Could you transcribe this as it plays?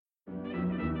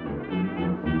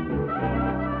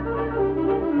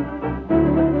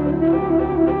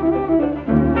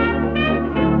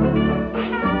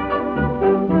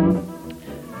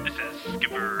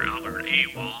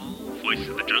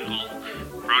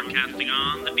broadcasting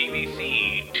on the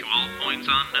DVC to all points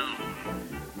unknown.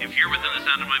 If you're within the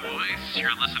sound of my voice,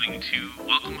 you're listening to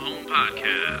Welcome Home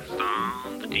Podcast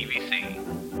on the DVC.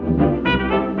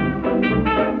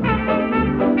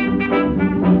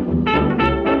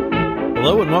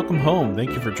 Hello and welcome home.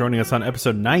 Thank you for joining us on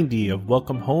episode 90 of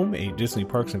Welcome Home, a Disney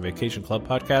Parks and Vacation Club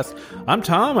podcast. I'm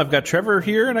Tom. I've got Trevor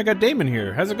here and I got Damon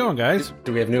here. How's it going, guys?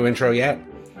 Do we have new intro yet?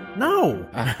 No.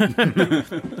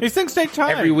 These things take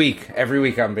time. Every week I'm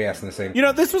going to be asking the same. You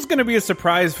know, this was going to be a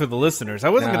surprise for the listeners. I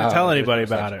wasn't going to tell anybody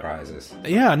about it. Surprises.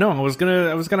 Yeah, no, I was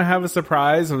gonna have a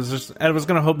surprise. I was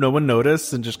gonna hope no one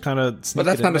noticed and just kind of. But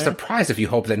that's not a surprise if you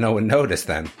hope that no one noticed.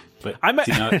 Then, but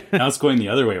now it's going the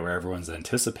other way where everyone's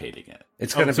anticipating it.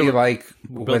 It's going to be like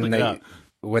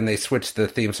when they switched the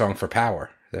theme song for Power.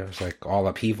 There was like all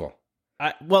upheaval.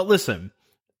 Well, listen.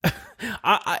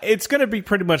 It's going to be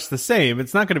pretty much the same.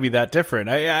 It's not going to be that different.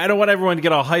 I don't want everyone to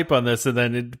get all hype on this and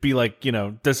then it'd be like,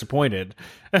 disappointed.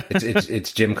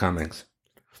 It's Jim Cummings.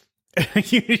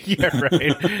 Yeah,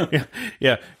 right.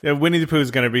 Yeah. Winnie the Pooh is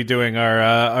going to be doing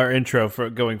our intro for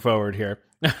going forward here.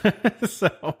 So,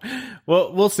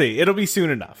 well, we'll see. It'll be soon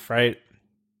enough, right?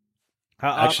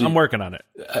 Actually, I'm working on it.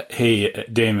 Hey,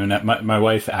 Damon, my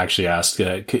wife actually asked,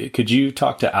 could you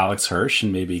talk to Alex Hirsch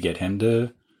and maybe get him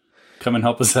to come and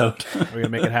help us out? We're going to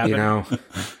make it happen.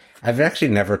 I've actually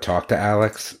never talked to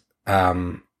Alex.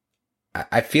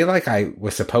 I feel like I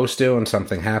was supposed to and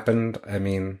something happened. I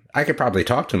mean, I could probably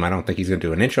talk to him. I don't think he's going to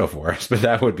do an intro for us, but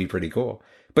that would be pretty cool.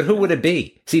 But who would it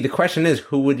be? See, the question is,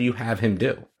 who would you have him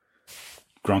do?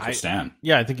 Grunkle Stan.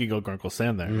 Yeah, I think you go Grunkle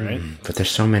Stan there, right? But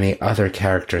there's so many other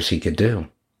characters he could do.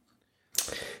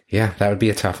 Yeah, that would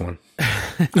be a tough one.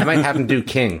 I might have him do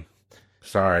King.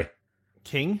 Sorry.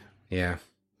 King? Yeah.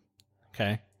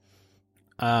 Okay.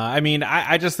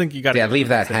 I just think you got to... Yeah, leave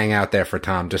that hang out there for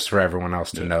Tom, just for everyone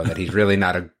else to know that he's really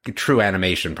not a true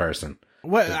animation person.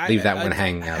 Leave that one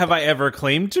hanging out. Have I ever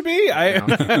claimed to be?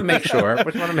 Make sure.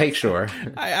 Just want to make sure.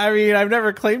 I've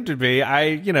never claimed to be.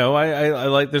 I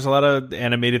like, there's a lot of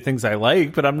animated things I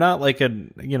like, but I'm not like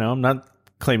I'm not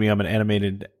claiming I'm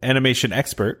an animation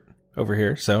expert over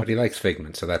here. So, but he likes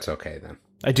Figment, so that's okay then.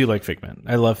 I do like Figment.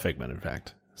 I love Figment, in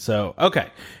fact. So, okay.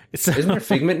 Isn't there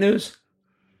Figment news?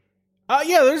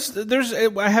 Yeah, there's.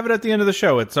 I have it at the end of the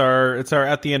show. It's our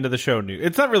at the end of the show news.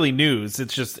 It's not really news.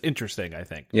 It's just interesting, I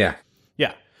think. Yeah.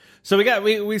 Yeah. So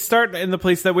we start in the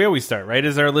place that we always start, right?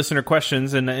 Is our listener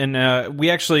questions, and we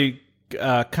actually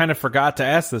kind of forgot to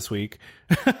ask this week.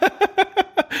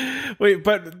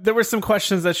 But there were some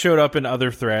questions that showed up in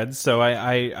other threads, so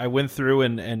I went through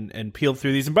and peeled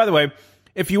through these. And by the way,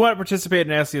 if you want to participate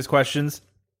and ask these questions,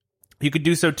 you can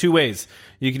do so two ways.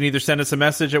 You can either send us a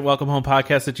message at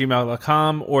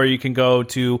welcomehomepodcast@gmail.com, or you can go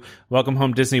to Welcome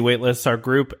Home Disney Waitlist, our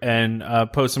group, and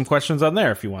post some questions on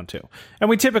there if you want to. And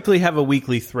we typically have a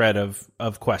weekly thread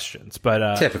of questions,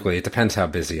 but typically it depends how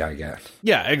busy I get.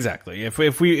 Yeah, exactly. If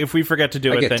we forget to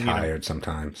do it, then I get tired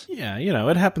sometimes. Yeah,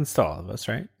 it happens to all of us,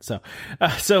 right?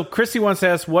 So Chrissy wants to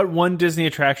ask, what one Disney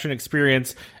attraction,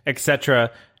 experience, etc.,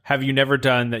 have you never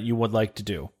done that you would like to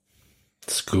do?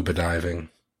 Scuba diving.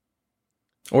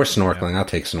 Or snorkeling. Yeah. I'll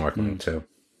take snorkeling, too.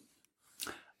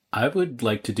 I would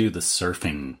like to do the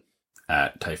surfing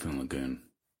at Typhoon Lagoon.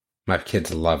 My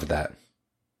kids love that.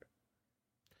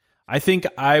 I think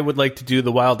I would like to do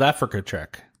the Wild Africa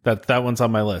trek. That one's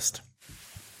on my list.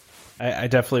 I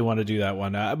definitely want to do that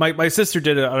one. My sister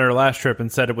did it on her last trip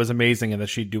and said it was amazing and that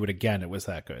she'd do it again. It was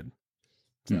that good.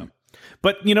 So,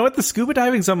 But you know what? The scuba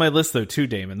diving's on my list, though, too,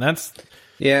 Damon.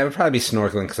 Yeah, it would probably be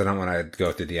snorkeling because I don't want to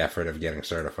go through the effort of getting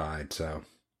certified, so...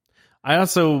 I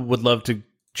also would love to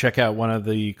check out one of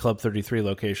the Club 33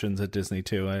 locations at Disney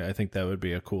too. I think that would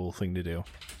be a cool thing to do.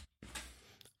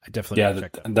 I definitely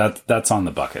that's on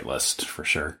the bucket list for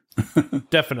sure.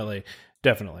 Definitely.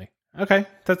 Okay,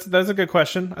 that's a good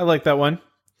question. I like that one.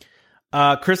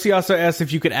 Chrissy also asked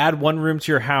if you could add one room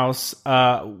to your house,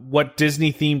 what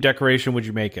Disney themed decoration would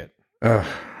you make it?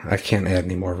 I can't add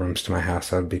any more rooms to my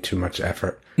house. That would be too much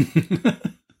effort.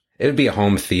 It would be a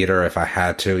home theater if I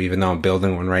had to. Even though I'm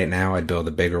building one right now, I'd build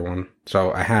a bigger one.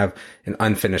 So I have an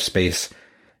unfinished space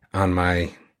on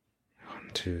my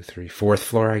 4th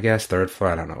floor, I guess. 3rd floor.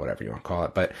 I don't know, whatever you want to call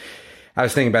it. But I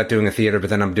was thinking about doing a theater,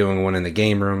 but then I'm doing one in the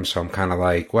game room. So I'm kind of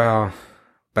like, well,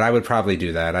 but I would probably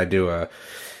do that. I'd do a...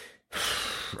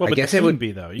 Well, I guess it would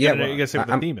be, though. You gotta say what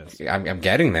the theme is. I'm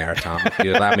getting there, Tom, if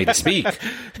you allow me to speak.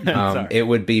 It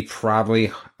would be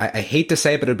probably, I hate to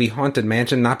say it, but it would be Haunted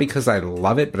Mansion, not because I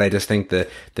love it, but I just think the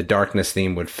darkness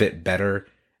theme would fit better.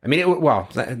 I mean,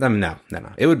 no.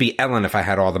 It would be Ellen if I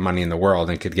had all the money in the world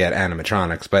and could get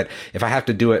animatronics, but if I have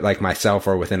to do it like myself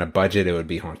or within a budget, it would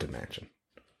be Haunted Mansion.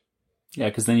 Yeah,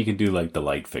 because then you can do like the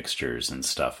light fixtures and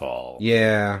stuff all.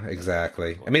 Yeah,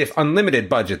 exactly. I mean, if unlimited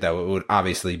budget, though, it would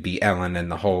obviously be Ellen,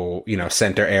 and the whole,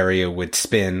 center area would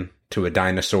spin to a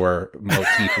dinosaur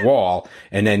motif wall,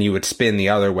 and then you would spin the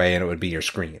other way and it would be your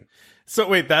screen. So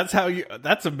wait, that's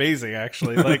amazing,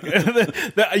 actually. Like,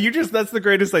 that's the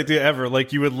greatest idea ever.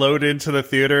 Like, you would load into the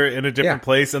theater in a different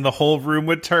place and the whole room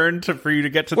would turn for you to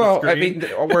get to the screen. Well, I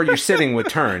mean, where you're sitting would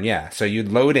turn, yeah. So you'd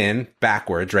load in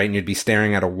backwards, right? And you'd be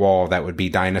staring at a wall that would be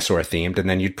dinosaur themed, and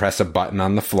then you'd press a button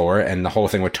on the floor and the whole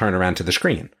thing would turn around to the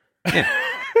screen. Yeah.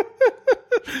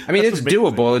 I mean, it's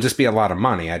doable. It'd just be a lot of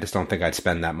money. I just don't think I'd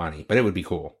spend that money, but it would be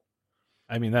cool.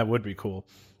 I mean, that would be cool.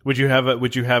 Would you have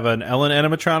an Ellen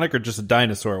animatronic or just a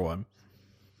dinosaur one?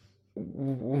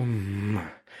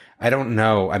 I don't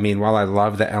know. I mean, while I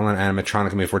love the Ellen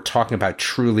animatronic, I mean, if we're talking about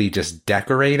truly just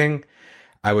decorating,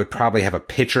 I would probably have a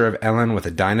picture of Ellen with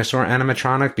a dinosaur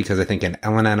animatronic, because I think an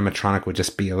Ellen animatronic would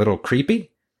just be a little creepy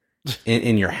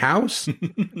in your house.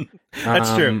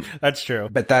 That's true. That's true.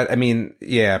 But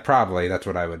probably that's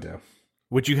what I would do.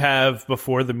 Would you have,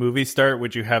 before the movie start,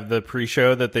 would you have the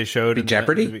pre-show that they showed? The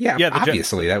Jeopardy?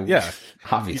 Obviously.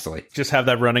 Obviously. Just have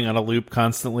that running on a loop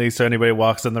constantly so anybody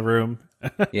walks in the room.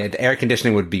 Yeah, the air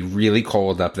conditioning would be really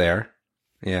cold up there.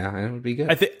 Yeah, it would be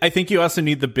good. I think you also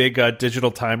need the big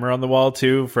digital timer on the wall,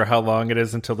 too, for how long it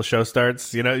is until the show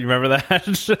starts. You remember that?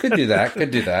 Could do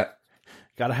that.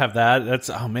 Gotta have that.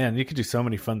 Oh man, you could do so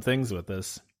many fun things with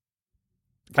this.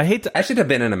 I should have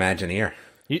been an Imagineer.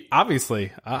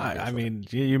 Obviously. I mean,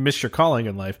 you missed your calling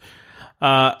in life.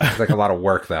 It's like a lot of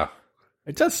work, though.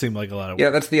 It does seem like a lot of work. Yeah,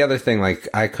 that's the other thing. Like,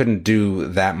 I couldn't do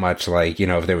that much. Like,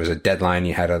 if there was a deadline,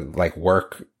 you had to, like,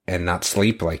 work and not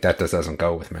sleep. Like, that just doesn't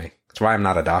go with me. That's why I'm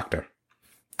not a doctor.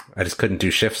 I just couldn't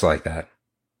do shifts like that.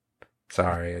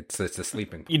 Sorry, it's a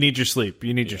sleeping. You need your sleep.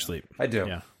 Your sleep. I do.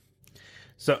 Yeah.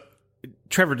 So,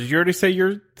 Trevor, did you already say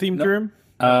your themed room?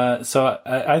 So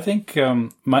I think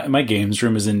my games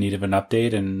room is in need of an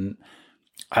update, and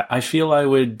I feel I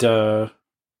would go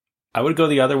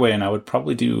the other way, and I would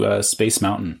probably do Space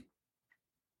Mountain,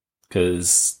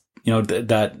 because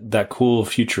that cool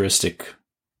futuristic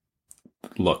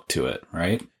look to it,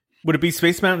 right? Would it be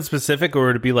Space Mountain specific, or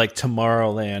would it be like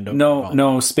Tomorrowland?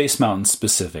 No, Space Mountain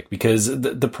specific, because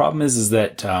the problem is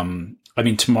that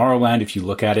Tomorrowland, if you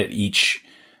look at it, each,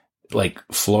 like,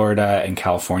 Florida and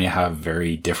California have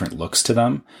very different looks to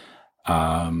them.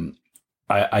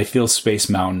 I feel Space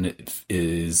Mountain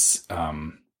is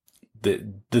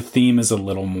the theme is a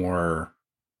little more.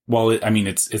 Well,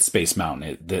 it's Space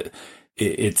Mountain.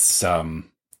 It's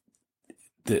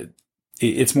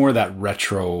more that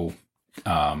retro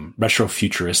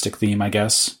futuristic theme, I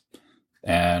guess.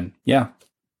 And yeah,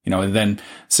 and then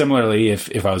similarly,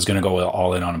 if I was going to go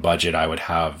all in on a budget, I would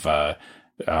have.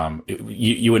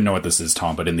 You wouldn't know what this is,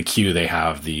 Tom, but in the queue they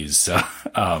have these. They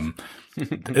have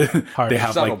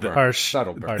harsh.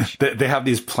 They have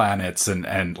these planets,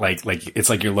 and like it's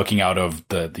like you're looking out of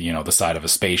the side of a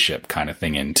spaceship kind of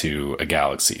thing into a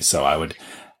galaxy. So I would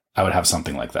have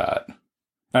something like that.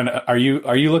 And are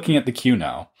you looking at the queue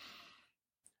now?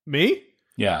 Me?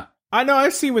 Yeah. I know.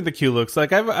 I've seen what the queue looks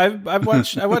like. I've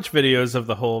watched videos of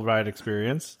the whole ride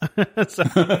experience.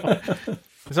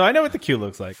 So I know what the queue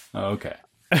looks like. Oh, okay.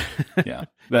 Yeah,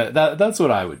 that's what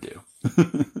I would do.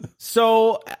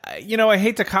 So, I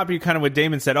hate to copy kind of what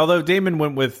Damon said, although Damon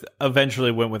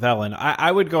eventually went with Ellen.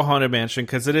 I would go Haunted Mansion,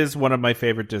 because it is one of my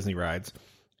favorite Disney rides.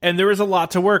 And there is a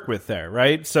lot to work with there,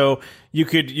 right? So you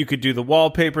could do the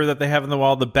wallpaper that they have on the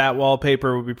wall. The bat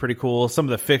wallpaper would be pretty cool. Some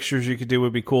of the fixtures you could do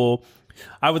would be cool.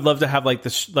 I would love to have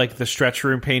the stretch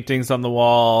room paintings on the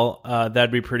wall.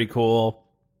 That'd be pretty cool.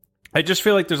 I just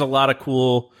feel like there's a lot of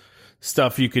cool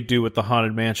stuff you could do with the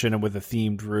Haunted Mansion and with a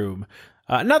themed room.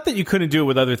 Not that you couldn't do it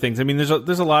with other things. I mean, there's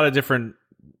a lot of different,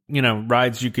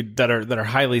 rides you could that are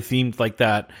highly themed like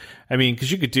that. I mean,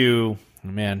 because you could do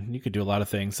a lot of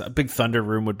things. A big Thunder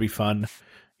Room would be fun.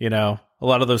 A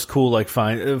lot of those cool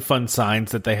fun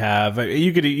signs that they have.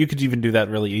 You could even do that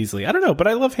really easily. I don't know, but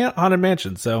I love Haunted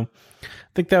Mansion, so I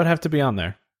think that would have to be on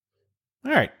there.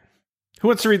 All right, who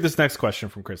wants to read this next question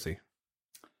from Chrissy?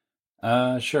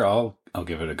 Sure, I'll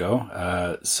give it a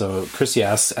go. So Chrissy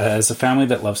asks, as a family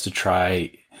that loves to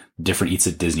try different eats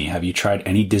at Disney, have you tried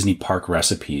any Disney park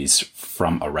recipes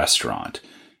from a restaurant?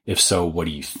 If so, what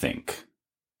do you think?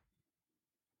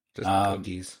 Just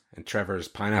cookies and Trevor's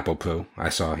pineapple poo. I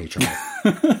saw he tried.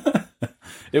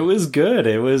 It was good.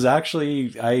 It was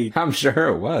actually, I'm sure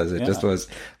it was. It just was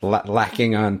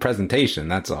lacking on presentation.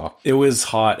 That's all. It was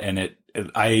hot, and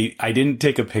I didn't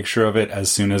take a picture of it as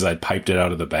soon as I piped it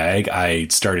out of the bag. I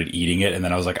started eating it, and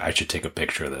then I was like, I should take a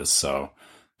picture of this. So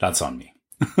that's on me.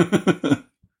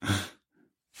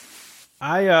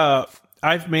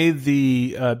 I've made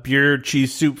the beer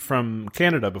cheese soup from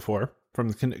Canada before, from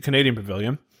the Canadian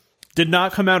Pavilion. Did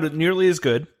not come out nearly as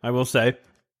good, I will say.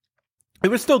 It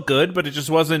was still good, but it just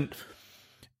wasn't.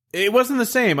 It wasn't the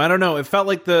same. I don't know. It felt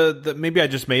like the maybe I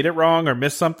just made it wrong or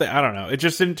missed something. I don't know. It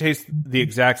just didn't taste the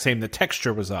exact same. The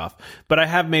texture was off. But I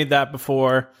have made that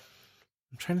before.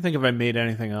 I'm trying to think if I made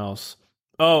anything else.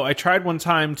 Oh, I tried one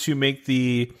time to make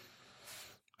the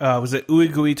was it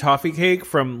Ooey Gooey toffee cake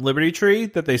from Liberty Tree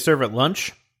that they serve at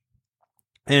lunch,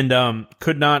 and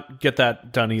could not get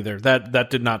that done either. That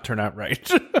did not turn out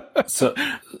right.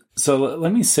 So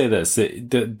let me say this: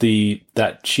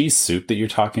 that cheese soup that you're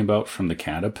talking about from the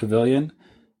Canada Pavilion.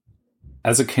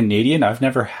 As a Canadian, I've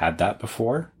never had that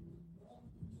before.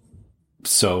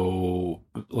 So,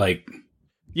 like,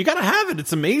 you gotta have it.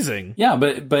 It's amazing. Yeah,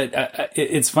 but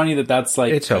it's funny that's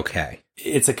like It's okay.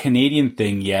 It's a Canadian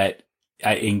thing, yet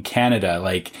in Canada,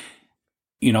 like,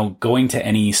 you know, going to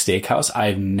any steakhouse,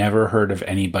 I've never heard of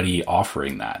anybody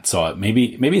offering that. So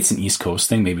maybe it's an East Coast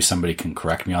thing. Maybe somebody can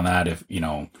correct me on that if, you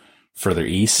know, further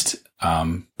east.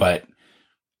 But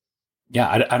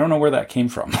yeah, I don't know where that came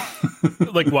from.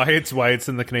 Like why it's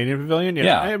in the Canadian Pavilion.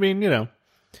 Yeah. I mean, you know,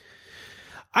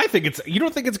 I think you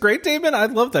don't think it's great, Damon? I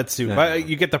love that soup. No.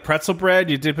 You get the pretzel bread,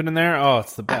 you dip it in there. Oh,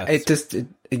 it's the best.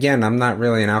 Again, I'm not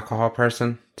really an alcohol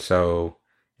person, so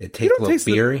it tastes a little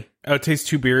beery. Oh, it tastes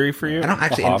too beery for you? I don't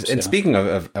actually, hops, and speaking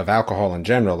of alcohol in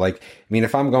general, like, I mean,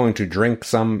 if I'm going to drink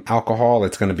some alcohol,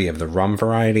 it's going to be of the rum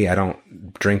variety. I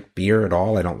don't drink beer at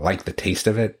all. I don't like the taste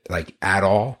of it, like, at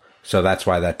all. So that's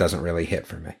why that doesn't really hit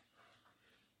for me.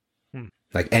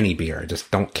 Like any beer, I just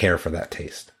don't care for that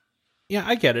taste. Yeah,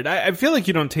 I get it. I feel like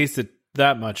you don't taste it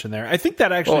that much in there. I think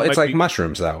that actually it's like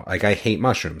mushrooms, though. Like, I hate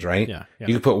mushrooms, right? Yeah.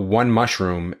 You could put one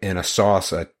mushroom in a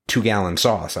sauce, a 2-gallon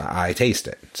sauce. I taste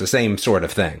it. It's the same sort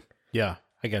of thing. Yeah,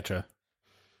 I getcha.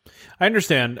 I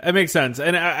understand. It makes sense.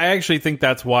 And I actually think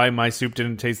that's why my soup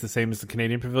didn't taste the same as the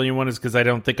Canadian Pavilion one, is because I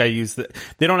don't think I use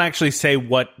they don't actually say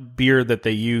what beer that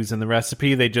they use in the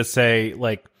recipe. They just say,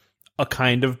 like, a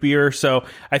kind of beer. So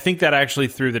I think that actually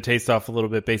threw the taste off a little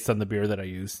bit based on the beer that I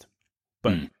used.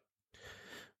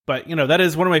 But you know, that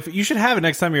is one of my. You should have it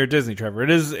next time you're at Disney, Trevor.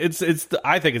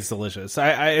 I think it's delicious.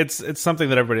 It's something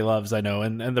that everybody loves. I know,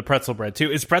 and the pretzel bread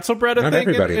too. Is pretzel bread a Not thing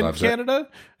everybody in loves Canada?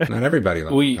 Not everybody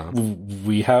loves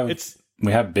it.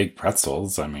 We have big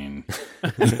pretzels. I mean,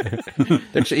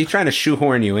 He's trying to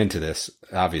shoehorn you into this,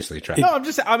 obviously, Trevor. No,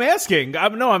 I'm asking.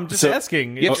 I'm just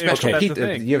asking. You have special that's the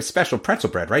thing. you have special pretzel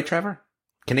bread, right, Trevor?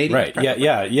 Canadian, right? pretzel bread?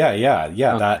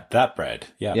 Yeah. That bread.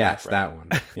 Yeah. Yes, that that one.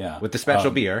 Yeah. With the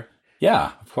special beer.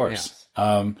 Yeah, of course.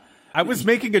 Yes. I was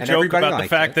making a And joke everybody about the likes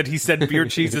fact it. that he said beer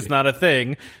cheese is not a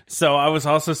thing. So I was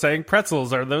also saying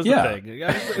pretzels are those Yeah. a thing.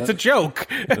 It's a joke.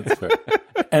 That's fair.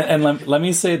 And let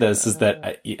me say this is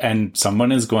that, and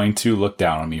someone is going to look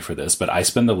down on me for this, but I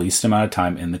spend the least amount of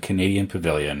time in the Canadian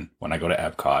Pavilion when I go to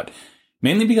Epcot,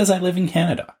 mainly because I live in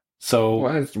Canada.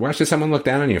 So Why should someone look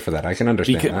down on you for that? I can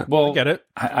understand that. well, I get it.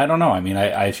 I don't know. I mean,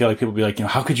 I feel like people be like, you know,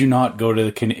 how could you not go to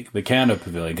the Canada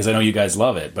Pavilion? Because I know you guys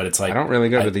love it, but it's like I don't really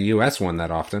go to the U.S. one that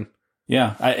often.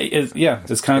 Yeah,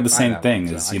 it's kind of the same that thing.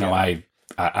 one, Is so you I know,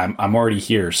 get I'm already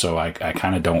here, so I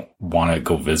kind of don't want to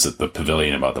go visit the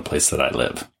pavilion about the place that I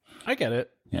live. I get it.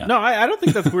 Yeah. No, I don't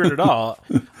think that's weird at all.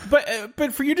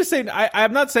 But for you to say,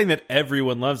 I'm not saying that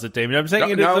everyone loves it, Damien. I'm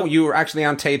saying You were actually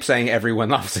on tape saying everyone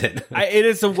loves it. it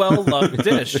is a well-loved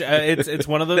dish. It's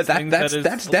one of those things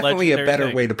that's definitely a better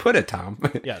thing. way to put it, Tom.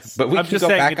 Yes. But we I'm can just go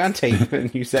saying back it's- on tape,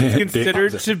 and you said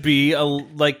Considered to be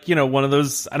one of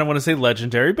those. I don't want to say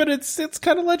legendary, but it's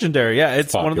kind of legendary. Yeah,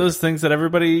 it's one of popular. those things that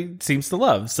everybody seems to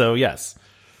love. So yes.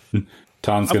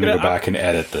 Tom's going to go back and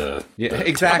edit the.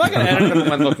 exactly. I'm not gonna edit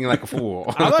Everyone looking like a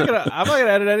fool. I'm not gonna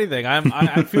edit anything.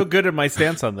 I feel good in my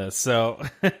stance on this. So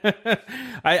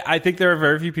I think there are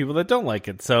very few people that don't like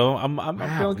it. So I'm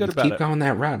feeling good about Keep it. going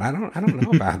that route. I don't know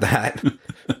about that.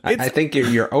 I think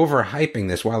you're overhyping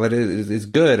this. While it is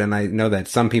good, and I know that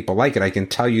some people like it, I can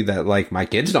tell you that, like, my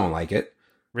kids don't like it.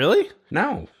 Really?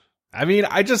 No. I mean,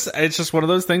 it's just one of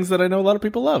those things that I know a lot of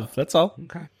people love. That's all.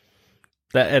 Okay.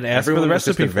 And ask Everyone for the is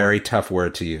just recipe. a very tough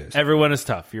word to use. Everyone is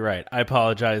tough. You're right. I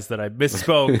apologize that I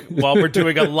misspoke while we're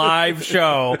doing a live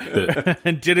show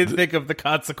and didn't think of the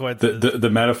consequences. The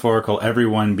metaphorical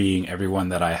everyone being everyone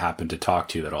that I happen to talk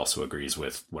to that also agrees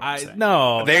with what I'm saying.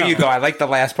 No. There you go. I like the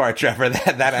last part, Trevor.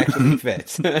 That actually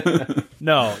fits.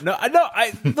 No.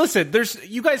 Listen,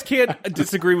 you guys can't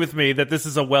disagree with me that this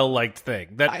is a well-liked thing.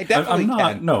 That I definitely I'm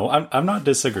not. can. No, I'm not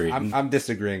disagreeing. I'm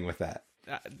disagreeing with that.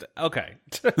 Okay.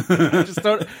 I just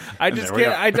don't. I just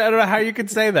can't. I don't know how you could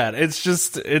say that. It's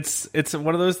just. It's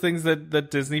one of those things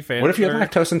that Disney fans. What if you're are-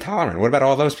 lactose intolerant? What about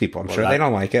all those people? I'm sure they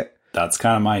don't like it. That's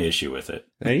kind of my issue with it.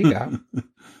 There you go.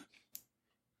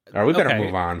 All right, we better Okay.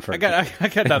 move on. I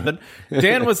got nothing.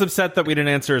 Dan was upset that we didn't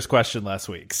answer his question last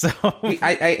week. So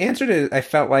I answered it, I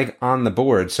felt like, on the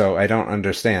board, so I don't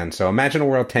understand. So imagine a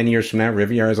world 10 years from now.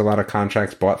 Riviera has a lot of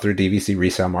contracts bought through DVC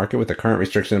resale market. With the current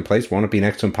restriction in place, won't it be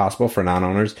next to impossible for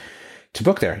non-owners to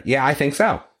book there? Yeah, I think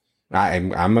so.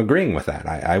 I'm agreeing with that.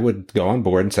 I would go on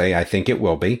board and say I think it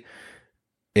will be.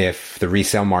 If the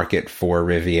resale market for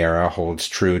Riviera holds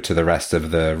true to the rest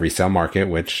of the resale market,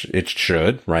 which it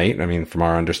should, right? I mean, from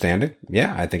our understanding,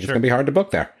 yeah, I think it's going to be hard to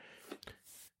book there.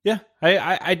 yeah,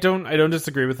 I don't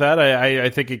disagree with that. I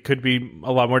think it could be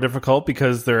a lot more difficult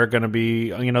because there are going to be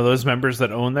those members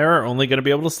that own there are only going to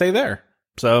be able to stay there.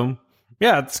 So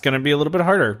yeah, it's going to be a little bit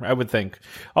harder, I would think.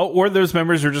 Oh, or those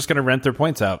members are just going to rent their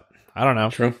points out. I don't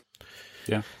know. True.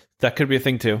 Yeah. That could be a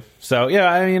thing too. So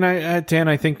yeah, I mean, Dan,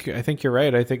 I think you're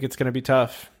right. I think it's going to be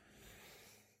tough.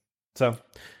 So, all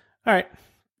right.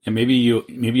 And maybe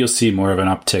you'll see more of an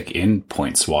uptick in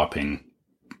point swapping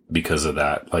because of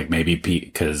that. Like maybe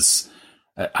because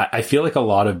I feel like a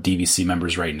lot of DVC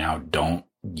members right now don't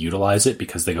utilize it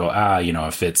because they go,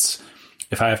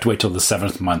 if I have to wait till the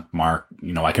 7th month mark,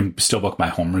 I can still book my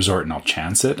home resort and I'll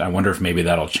chance it. I wonder if maybe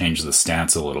that'll change the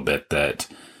stance a little bit that,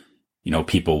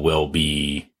 people will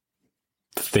be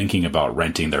thinking about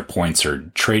renting their points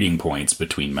or trading points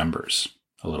between members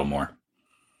a little more.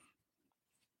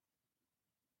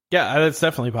 Yeah, that's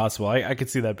definitely possible. I could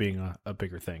see that being a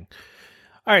bigger thing.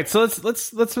 All right, so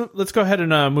let's go ahead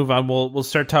and move on. We'll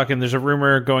start talking. There's a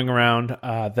rumor going around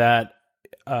that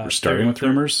We're starting with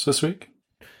rumors this week.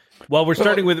 Well, we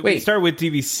start with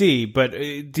DVC, but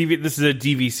this is a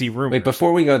DVC rumor. Wait,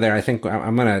 before we go there, I think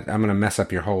I'm gonna mess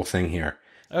up your whole thing here.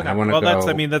 Okay. I want to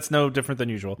go. That's no different than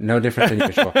usual. No different than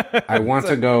usual. I want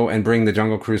to go and bring the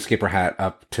Jungle Cruise skipper hat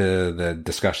up to the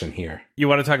discussion here. You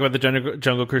want to talk about the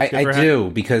Jungle Cruise skipper hat? I do,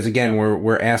 because again,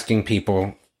 we're asking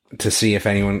people to see if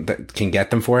anyone that can get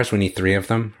them for us. We need 3 of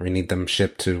them. We need them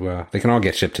shipped to. They can all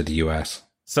get shipped to the U.S.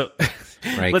 So,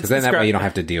 right? Because then that way you don't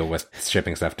have to deal with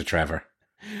shipping stuff to Trevor.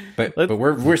 But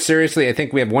we're seriously. I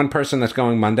think we have one person that's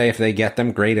going Monday. If they get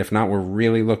them, great. If not, we're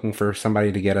really looking for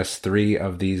somebody to get us 3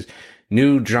 of these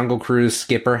new Jungle Cruise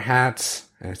skipper hats.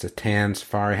 It's a tan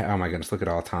safari hat. Oh my goodness! Look at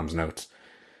all Tom's notes.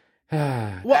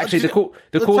 Well, actually, the cool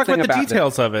thing about the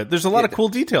details of it. There's a lot of cool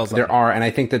details. There are, and I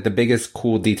think that the biggest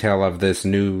cool detail of this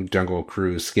new Jungle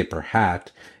Cruise skipper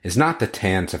hat is not the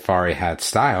tan safari hat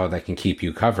style that can keep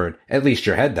you covered, at least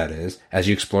your head, that is, as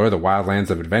you explore the wildlands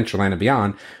of Adventureland and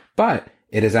beyond, but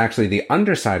it is actually the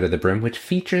underside of the brim, which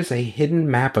features a hidden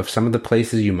map of some of the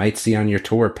places you might see on your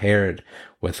tour, paired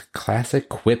with classic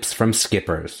quips from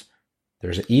skippers.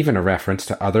 There's even a reference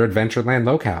to other Adventureland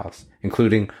locales,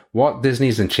 including Walt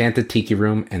Disney's Enchanted Tiki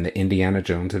Room and the Indiana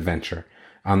Jones Adventure.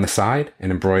 On the side, an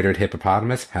embroidered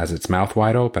hippopotamus has its mouth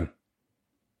wide open.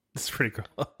 It's pretty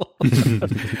cool.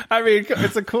 I mean,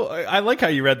 it's a cool. I like how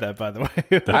you read that, by the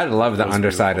way. I love the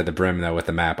underside of the brim, though, with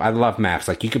the map. I love maps.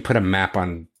 Like, you could put a map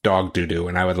on dog doo-doo,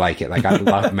 and I would like it. Like, I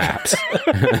love maps.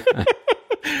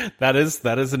 That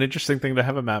is an interesting thing to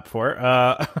have a map for.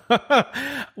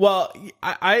 Well,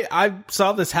 I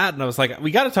saw this hat and I was like,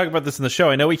 we got to talk about this in the show.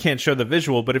 I know we can't show the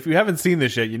visual, but if you haven't seen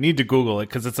this yet, you need to Google it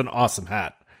because it's an awesome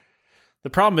hat. The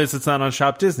problem is it's not on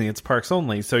Shop Disney; it's parks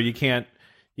only, so you can't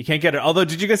get it. Although,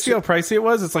 did you guys see how pricey it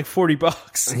was? It's like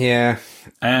 $40. Yeah,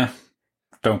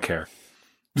 don't care.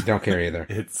 Don't care either.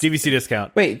 It's DVC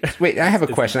discount. Wait! I have a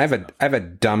question. I have a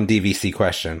dumb DVC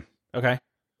question. Okay.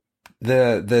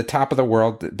 The top of the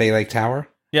world Bay Lake Tower?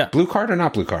 Yeah. Blue card or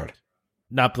not blue card?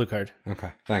 Not blue card. Okay,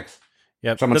 thanks.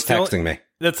 Yep. Someone's texting me.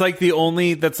 That's like the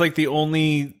only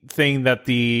thing that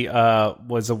the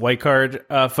was a white card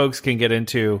folks can get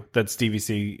into that's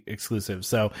DVC exclusive.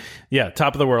 So yeah,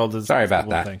 top of the world is sorry about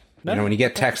that. Thing. No? You know, when you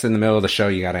get texts in the middle of the show,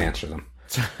 you got to answer them,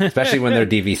 especially when they're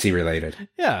DVC related.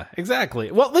 Yeah,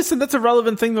 exactly. Well, listen, that's a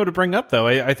relevant thing though to bring up though.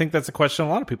 I think that's a question a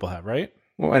lot of people have, right?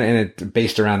 Well, and it's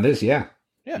based around this, yeah.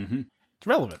 Yeah, It's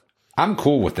relevant. I'm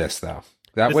cool with this though.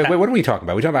 Wait, what are we talking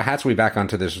about? We talking about hats? Or we back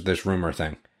onto this rumor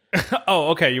thing? Oh,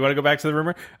 okay. You want to go back to the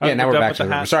rumor? Yeah, now we're back to the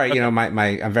rumor. Sorry, okay.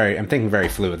 I'm thinking very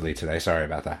fluidly today. Sorry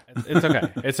about that. It's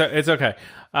okay. It's okay.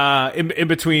 In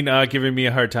between giving me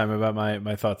a hard time about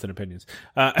my thoughts and opinions.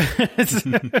 Well,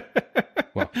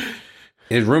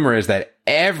 the rumor is that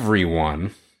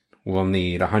everyone will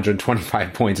need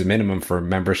 125 points minimum for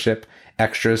membership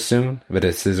extras soon, but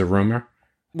this is a rumor.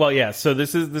 Well, yeah. So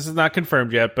this is not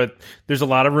confirmed yet, but there's a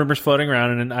lot of rumors floating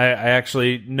around, and I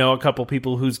actually know a couple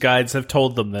people whose guides have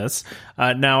told them this.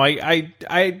 Now,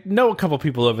 I know a couple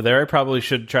people over there. I probably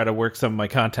should try to work some of my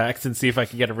contacts and see if I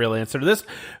can get a real answer to this.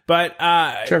 But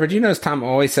Trevor, do you notice Tom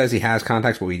always says he has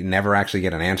contacts, but we never actually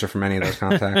get an answer from any of those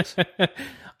contacts?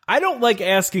 I don't like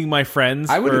asking my friends.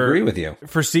 I would agree with you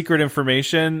for secret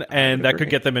information, and that could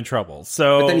get them in trouble.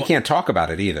 So, but then you can't talk about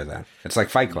it either. Then it's like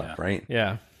Fight Club, right?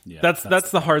 Yeah.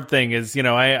 That's the hard thing is,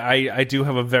 I do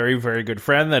have a very, very good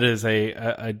friend that is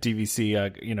a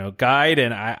DVC, guide,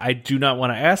 and I do not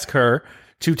want to ask her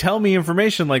to tell me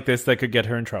information like this that could get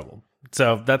her in trouble.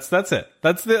 So that's it.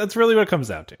 That's really what it comes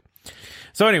down to.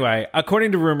 So anyway,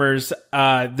 according to rumors,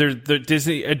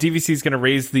 DVC is going to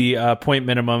raise the point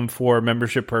minimum for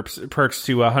membership perks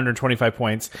to 125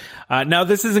 points. Now,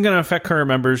 this isn't going to affect current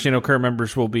members. Current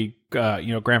members will be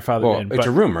grandfathered in. It's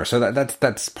a rumor, so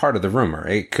that's part of the rumor.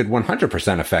 It could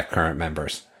 100% affect current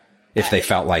members if they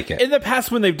felt like it. In the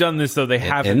past, when they've done this, though, they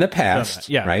haven't. In the past,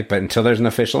 yeah, right. But until there's an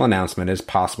official announcement, it's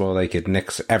possible they could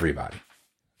nix everybody.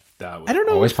 I don't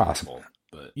know. Always possible.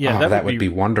 But yeah, that would be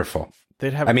wonderful.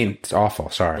 They'd have. I mean, it's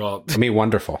awful. Sorry. Well, I mean,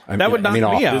 wonderful. That would knock me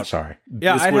awful. out. Sorry.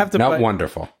 Yeah, I'd have to. Not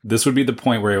wonderful. This would be the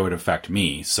point where it would affect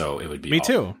me, so it would be me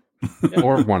awful. too.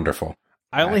 Or wonderful.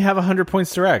 I only have 100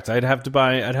 points direct. I'd have to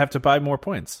buy more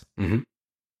points. Mm-hmm.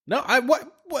 No,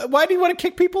 why do you want to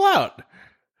kick people out?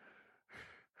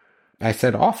 I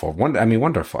said awful.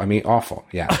 Wonderful. I mean, awful.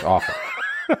 Yeah, it's awful.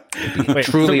 Wait,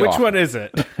 truly so which awful. one is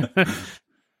it?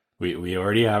 We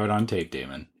already have it on tape,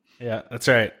 Damon. Yeah, that's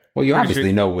right. Well, you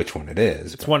obviously know which one it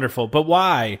is. It's wonderful, but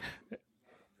why?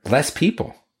 Less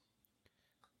people.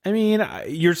 I mean,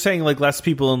 you're saying like less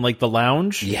people in like the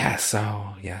lounge? Yes.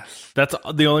 Oh, yes. That's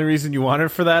the only reason you want it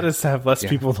for that is to have less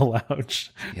people in the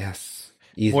lounge. Yes.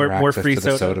 Easier more access free to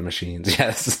the soda machines.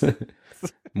 Yes.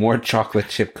 More chocolate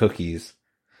chip cookies.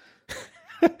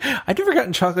 I've never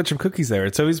gotten chocolate chip cookies there.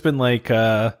 It's always been like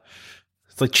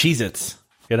it's like Cheez-Its,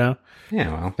 Yeah,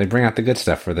 well, they bring out the good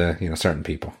stuff for the certain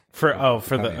people. They roll out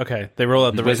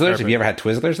the Twizzlers. Have you ever had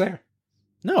Twizzlers there?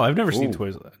 No, I've never seen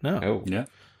Twizzlers. No. Oh, yeah.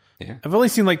 I've only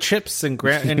seen like chips and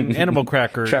animal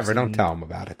crackers. Trevor, don't tell them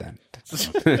about it then.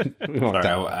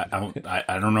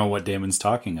 I don't know what Damon's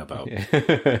talking about.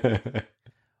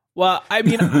 Well, I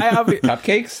mean,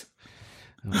 cupcakes.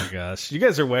 Oh my gosh, you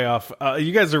guys are way off.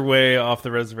 You guys are way off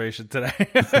the reservation today.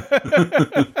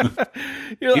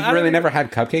 You've really never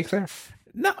had cupcakes there?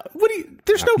 No.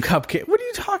 There's no cupcake. What are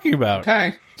you talking about?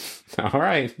 Okay. All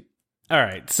right.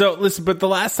 So listen, but the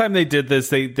last time they did this,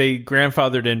 they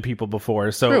grandfathered in people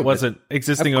before, so it wasn't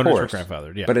existing owners were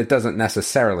grandfathered. Yeah, but it doesn't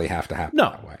necessarily have to happen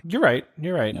that way. You're right.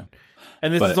 No.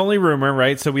 And this is only rumor,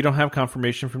 right? So we don't have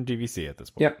confirmation from DVC at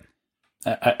this point.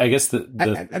 Yep. I guess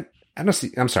I don't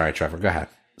see. I'm sorry, Trevor. Go ahead.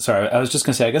 Sorry, I was just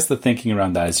going to say. I guess the thinking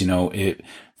around that is,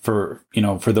 for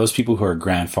those people who are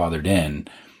grandfathered in,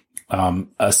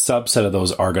 a subset of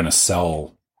those are going to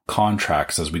sell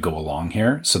contracts as we go along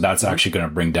here. So that's actually going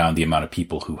to bring down the amount of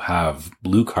people who have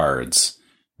blue cards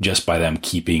just by them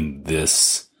keeping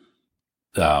this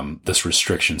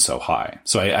restriction so high.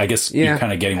 So I guess you're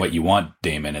kind of getting what you want,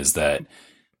 Damon. Is that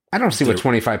I don't see what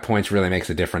 25 points really makes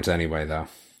a difference anyway, though.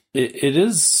 It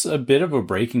is a bit of a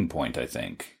breaking point, I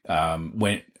think.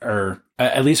 Or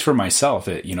at least for myself,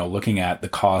 looking at the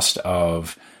cost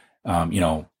of,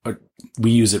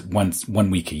 we use it 1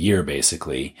 week a year,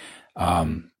 basically.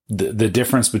 The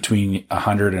difference between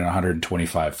 100 and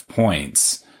 125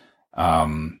 points,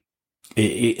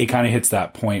 it kind of hits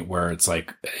that point where it's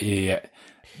like, if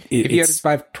you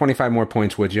had 25 more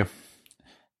points, would you?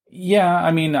 Yeah,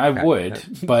 I mean, I would,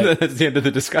 but that's the end of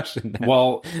the discussion.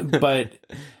 Well, but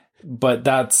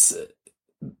that's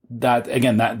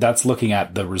looking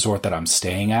at the resort that I'm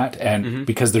staying at, and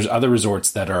because there's other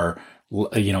resorts that are,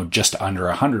 just under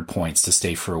 100 points to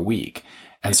stay for a week.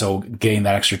 And so getting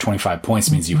that extra 25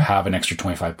 points means you have an extra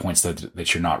 25 points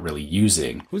that you're not really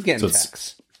using. Who's getting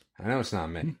texts? I know it's not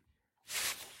me.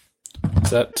 Is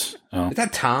that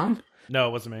Tom? No,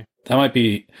 it wasn't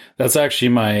me. That's actually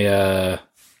my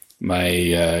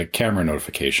camera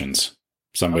notifications.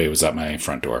 Somebody was at my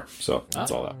front door, so that's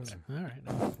all that was. All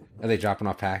right. Are they dropping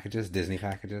off packages? Disney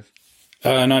packages?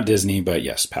 Not Disney, but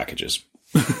yes, packages.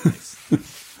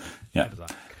 Yeah.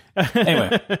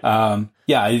 Anyway,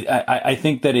 I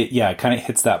think that it kind of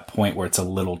hits that point where it's a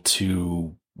little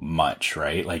too much,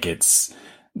 right? Like it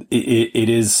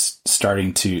is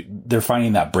starting to, they're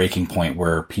finding that breaking point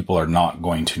where people are not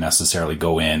going to necessarily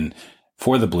go in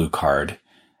for the blue card.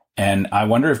 And I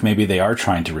wonder if maybe they are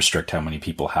trying to restrict how many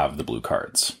people have the blue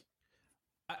cards.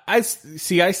 I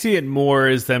see it more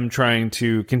as them trying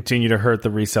to continue to hurt the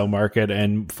resale market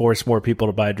and force more people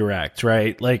to buy direct,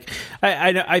 right? Like,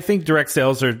 I think direct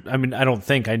sales are, I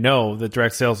know that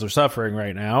direct sales are suffering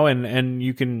right now, and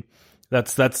you can,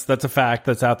 that's a fact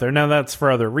that's out there. Now, that's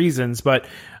for other reasons, but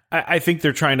I think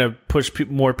they're trying to push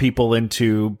more people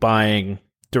into buying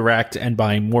direct and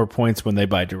buying more points when they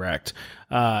buy direct.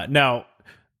 Now,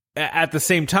 at the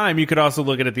same time, you could also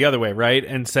look at it the other way, right?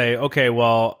 And say, okay,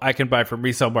 well, I can buy from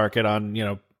resale market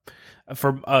on,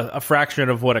 for a fraction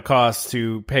of what it costs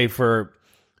to pay for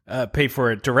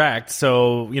it direct.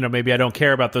 So, maybe I don't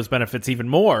care about those benefits even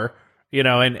more,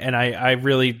 and I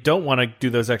really don't want to do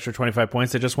those extra 25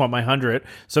 points. I just want my 100.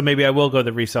 So maybe I will go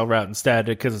the resale route instead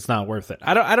because it's not worth it.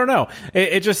 I don't know.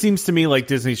 It just seems to me like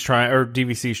Disney's trying, or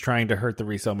DVC's trying to hurt the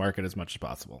resale market as much as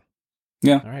possible.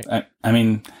 Yeah. All right.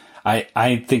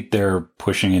 I think they're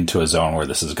pushing into a zone where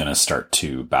this is going to start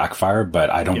to backfire, but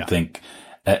I don't think,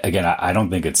 again, I don't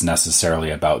think it's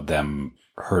necessarily about them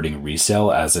hurting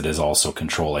resale as it is also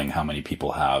controlling how many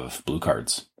people have blue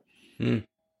cards.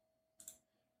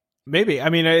 Maybe.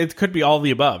 It could be all the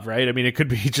above, right? It could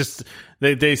be just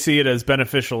they see it as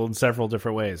beneficial in several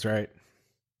different ways, right?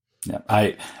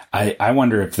 Yeah, I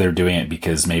wonder if they're doing it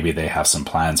because maybe they have some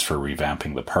plans for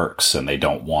revamping the perks and they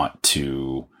don't want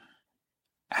to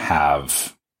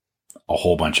have a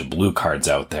whole bunch of blue cards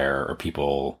out there or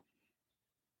people.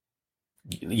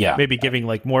 Yeah. Maybe giving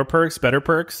like more perks, better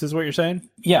perks is what you're saying?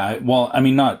 Yeah. Well,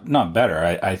 not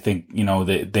better. I think,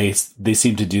 they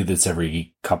seem to do this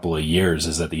every couple of years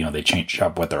is that, they change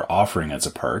up what they're offering as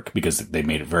a perk because they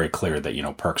made it very clear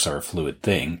that, perks are a fluid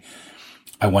thing.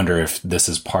 I wonder if this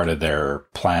is part of their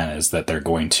plan is that they're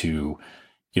going to,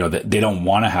 that they don't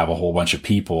want to have a whole bunch of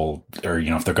people or,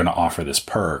 if they're going to offer this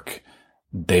perk,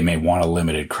 they may want a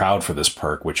limited crowd for this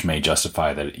perk, which may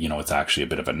justify that, it's actually a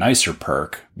bit of a nicer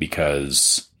perk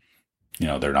because,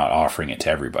 they're not offering it to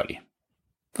everybody.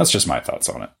 That's just my thoughts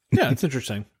on it. Yeah, it's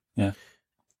interesting. Yeah.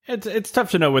 It's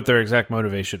tough to know what their exact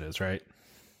motivation is, right?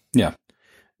 Yeah.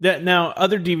 Now,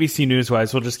 other DVC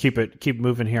news-wise, we'll just keep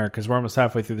moving here because we're almost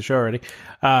halfway through the show already.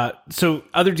 So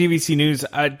other DVC news,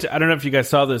 I don't know if you guys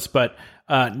saw this, but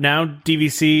now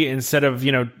DVC, instead of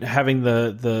having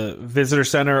the visitor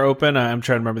center open, I'm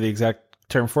trying to remember the exact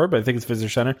term for it, but I think it's visitor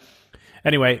center.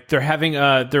 Anyway,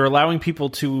 they're allowing people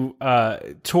to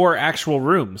tour actual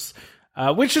rooms.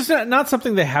 Which is not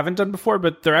something they haven't done before,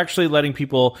 but they're actually letting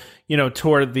people,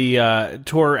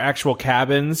 tour actual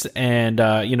cabins, and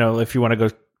if you want to go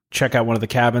check out one of the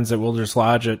cabins at Wilderness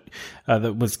Lodge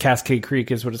that was Cascade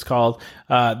Creek is what it's called.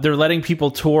 They're letting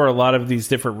people tour a lot of these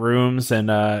different rooms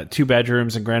and 2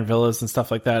 bedrooms and grand villas and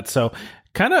stuff like that. So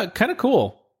kind of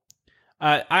cool.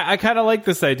 I kind of like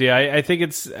this idea. I think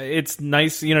it's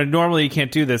nice. Normally you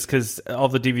can't do this because all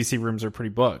the DVC rooms are pretty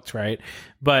booked, right?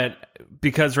 But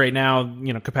because right now,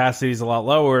 capacity is a lot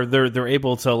lower, they're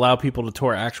able to allow people to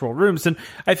tour actual rooms. And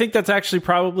I think that's actually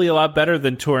probably a lot better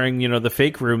than touring, the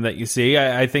fake room that you see.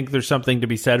 I think there's something to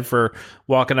be said for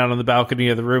walking out on the balcony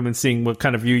of the room and seeing what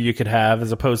kind of view you could have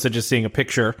as opposed to just seeing a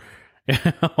picture,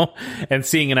 and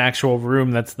seeing an actual room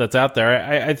that's out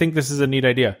there. I think this is a neat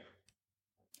idea.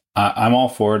 I'm all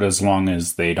for it as long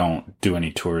as they don't do any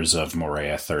tours of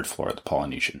Moorea 3rd floor at the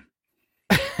Polynesian.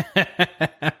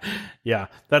 Yeah,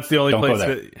 that's the only place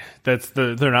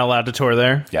they're not allowed to tour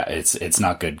there. Yeah, it's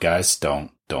not good, guys.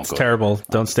 Don't go. It's terrible. There.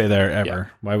 Don't stay there ever. Yeah.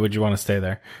 Why would you want to stay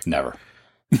there? Never.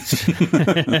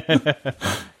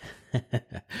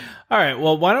 All right.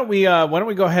 Well, why don't we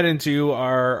go ahead and do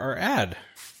our ad?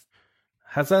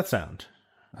 How's that sound?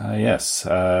 Yes.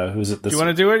 Who's it? Do you want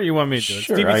to do it or you want me to do it?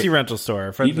 Sure, it's DVC Rental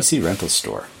Store. DVC Rental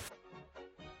Store.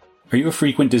 Are you a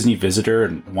frequent Disney visitor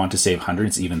and want to save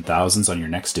hundreds, even thousands on your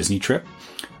next Disney trip?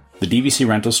 The DVC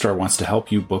Rental Store wants to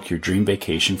help you book your dream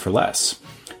vacation for less.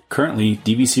 Currently,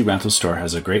 DVC Rental Store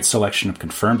has a great selection of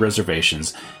confirmed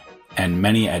reservations and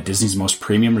many at Disney's most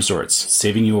premium resorts,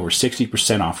 saving you over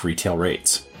 60% off retail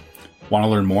rates. Want to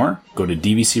learn more? Go to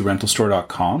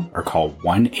dvcrentalstore.com or call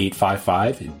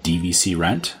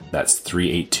 1-855-DVC-RENT, that's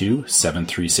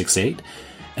 382-7368,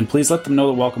 and please let them know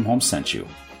that Welcome Home sent you.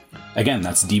 Again,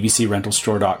 that's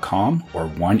dvcrentalstore.com or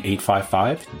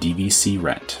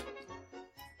 1-855-DVC-RENT.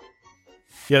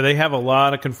 Yeah, they have a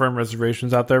lot of confirmed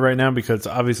reservations out there right now because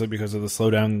of the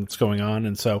slowdown that's going on.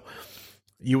 And so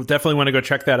you definitely want to go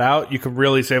check that out. You could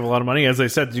really save a lot of money. As I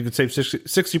said, you could save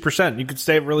 60%. You could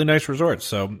stay at really nice resorts.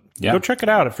 So Go check it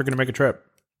out if you're going to make a trip.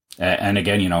 And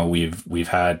again, we've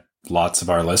had lots of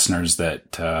our listeners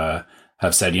that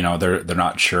have said, they're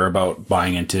not sure about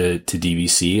buying into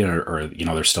DVC or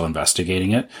they're still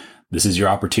investigating it. This is your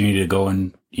opportunity to go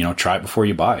and, try it before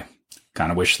you buy.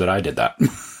 Kind of wish that I did that.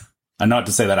 And not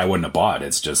to say that I wouldn't have bought.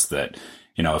 It's just that,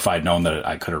 if I'd known that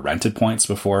I could have rented points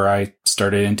before I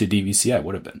started into DVC, I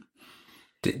would have been.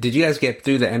 Did you guys get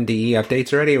through the MDE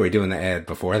updates already, or were we doing the ad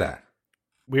before that?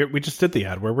 We just did the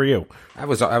ad. Where were you? I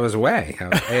was away. I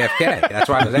was AFK. That's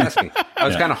why I was asking. I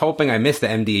was kind of hoping I missed the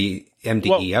MDE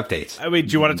updates. I mean,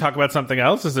 do you want to talk about something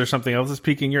else? Is there something else that's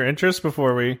piquing your interest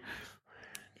before we?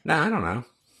 No, I don't know.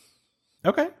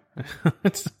 Okay.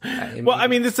 I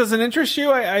mean, this doesn't interest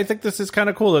you. I think this is kind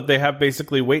of cool that they have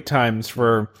basically wait times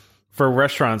for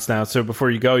restaurants now. So before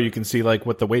you go, you can see like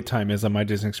what the wait time is on My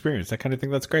Disney Experience. I kind of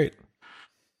think that's great.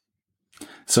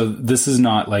 So this is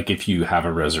not like if you have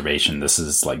a reservation, this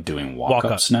is like doing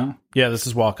walk-ups now? Yeah, this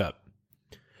is walk-up.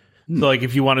 So like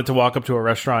if you wanted to walk up to a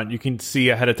restaurant, you can see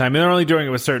ahead of time. And they're only doing it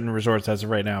with certain resorts as of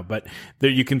right now, but there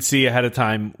you can see ahead of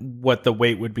time what the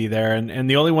wait would be there. And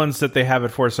the only ones that they have it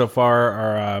for so far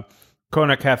are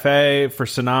Kona Cafe, for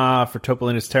Sanaa, for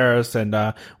Topolino's Terrace, and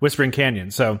Whispering Canyon.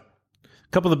 So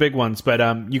a couple of the big ones, but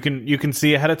you can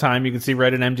see ahead of time. You can see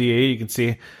right in MDE. You can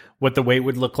see what the wait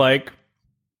would look like.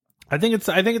 I think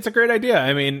it's a great idea.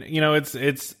 I mean,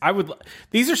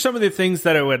 these are some of the things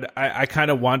that I kind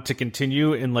of want to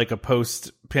continue in like a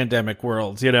post-pandemic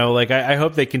world, like I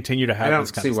hope they continue to have I don't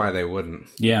this kind see of why stuff. they wouldn't.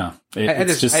 Yeah.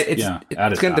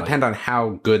 It's going to depend on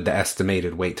how good the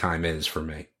estimated wait time is for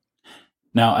me.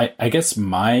 Now, I guess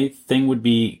my thing would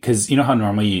be, because you know how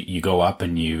normally you go up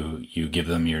and you give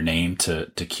them your name to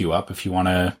queue up if you want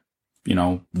to,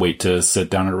 wait to sit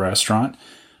down at a restaurant.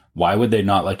 Why would they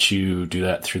not let you do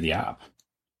that through the app?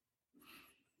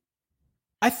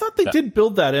 I thought they did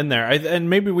build that in there, and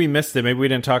maybe we missed it. Maybe we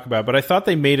didn't talk about it, but I thought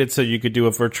they made it so you could do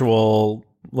a virtual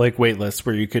like wait list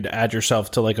where you could add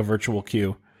yourself to like a virtual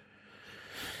queue.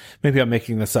 Maybe I'm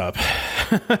making this up.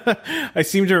 I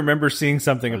seem to remember seeing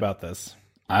something about this.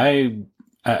 I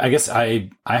guess I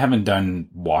haven't done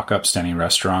walk-up standing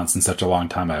restaurants in such a long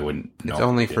time. I wouldn't know. It's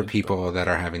only for people that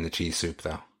are having the cheese soup,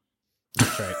 though.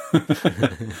 That's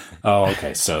right. Oh,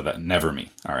 okay. So that never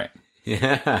me. All right.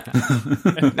 Yeah.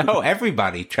 No,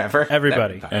 everybody, Trevor.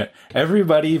 Everybody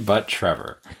but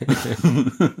Trevor.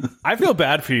 I feel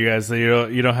bad for you guys that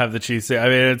you don't have the cheese. I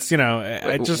mean, it's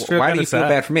I just feel why do you feel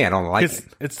bad for me? I don't like it.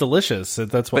 It's delicious.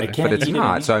 That's why. But it's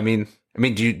not. So I mean,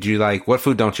 do you like, what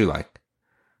food don't you like?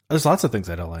 There's lots of things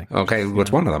I don't like. Okay,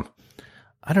 what's one of them?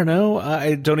 I don't know.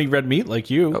 I don't eat red meat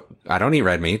like you. Oh, I don't eat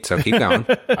red meat, so keep going.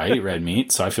 I eat red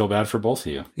meat, so I feel bad for both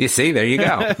of you. You see, there you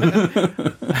go.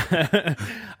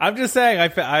 I'm just saying,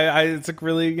 I it's a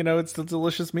really, it's a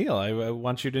delicious meal. I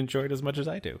want you to enjoy it as much as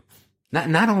I do.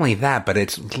 Not only that, but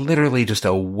it's literally just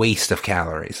a waste of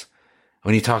calories.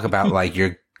 When you talk about like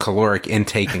your caloric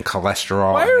intake and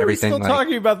cholesterol Why and are everything, we still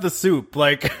talking about the soup?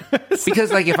 Like,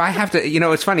 because like if I have to,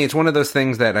 it's funny. It's one of those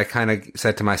things that I kind of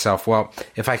said to myself, well,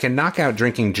 if I can knock out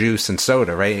drinking juice and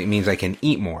soda, right, it means I can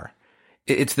eat more.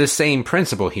 It's the same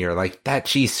principle here. Like that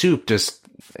cheese soup, just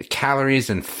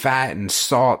calories and fat and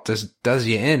salt just does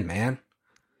you in, man.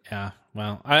 Yeah.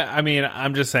 Well, I mean,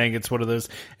 I'm just saying it's one of those.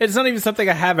 It's not even something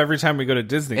I have every time we go to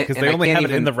Disney because they only have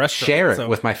it in the restaurant. Share it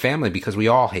with my family because we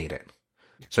all hate it.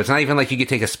 So it's not even like you could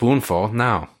take a spoonful.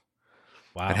 No.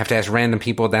 Wow. I'd have to ask random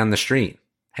people down the street.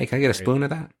 Hey, can I get a spoon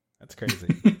of that? That's crazy.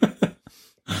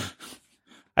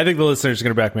 I think the listeners are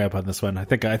going to back me up on this one. I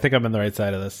think I'm on the right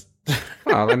side of this.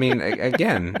 Well, I mean,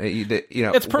 again,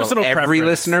 it's personal preference. Every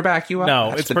listener back you up? No,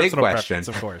 That's it's the personal big question. preference,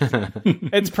 of course.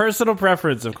 It's personal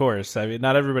preference, of course. I mean,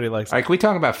 not everybody likes it. All right, can we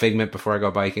talk about Figment before I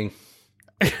go biking?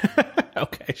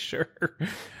 Okay, sure.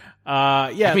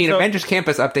 Yeah. I mean, Avengers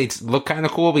Campus updates look kind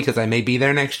of cool because I may be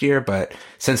there next year, but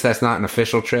since that's not an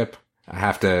official trip, I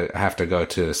have to go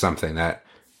to something that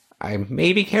I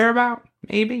maybe care about.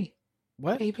 Maybe.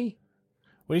 What? Maybe.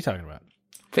 What are you talking about?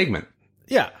 Figment.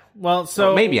 Yeah. Well,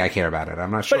 so maybe I care about it.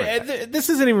 I'm not sure. But this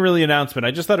isn't even really an announcement.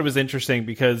 I just thought it was interesting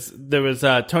because there was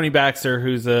Tony Baxter,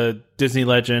 who's a Disney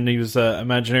legend. He was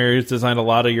Imagineer. He's designed a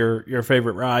lot of your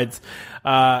favorite rides.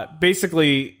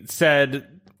 Basically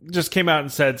just came out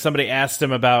and said somebody asked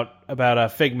him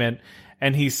about Figment,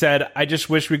 and he said, "I just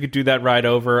wish we could do that ride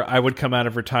over. I would come out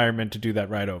of retirement to do that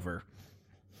ride over."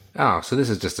 Oh, so this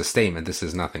is just a statement. This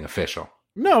is nothing official.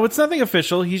 No, it's nothing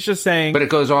official. He's just saying... But it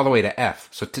goes all the way to F.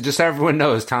 So just so everyone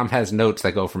knows, Tom has notes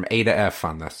that go from A to F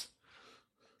on this.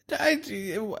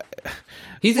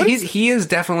 He is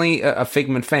definitely a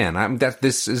Figment fan.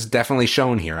 This is definitely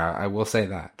shown here. I will say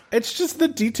that. It's just the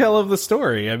detail of the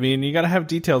story. I mean, you got to have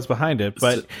details behind it.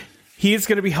 But he's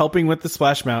going to be helping with the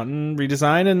Splash Mountain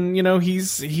redesign, and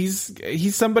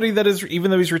he's somebody that is,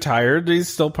 even though he's retired, he's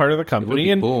still part of the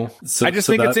company. And cool. I just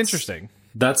think it's interesting.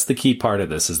 That's the key part of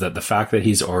this, is that the fact that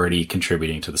he's already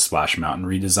contributing to the Splash Mountain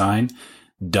redesign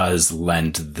does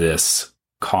lend this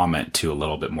comment to a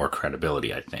little bit more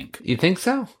credibility, I think. You think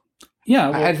so?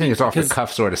 Yeah. Well, I think it's off the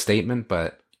cuff sort of statement,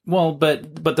 but. Well,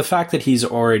 but the fact that he's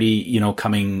already,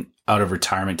 coming out of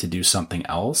retirement to do something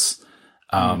else,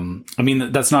 I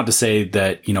mean, that's not to say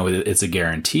that, it's a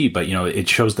guarantee, but, it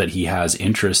shows that he has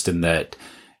interest in that,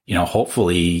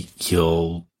 hopefully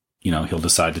he'll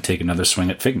decide to take another swing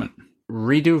at Figment.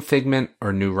 Redo Figment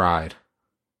or new ride?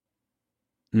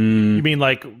 You mean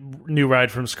like new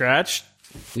ride from scratch?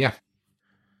 Yeah.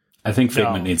 I think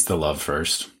Figment needs the love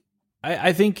first.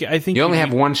 I think you only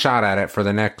have one shot at it for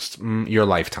the next your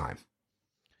lifetime.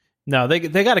 No, they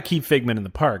got to keep Figment in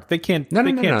the park. They can't. No.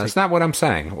 That's not what I'm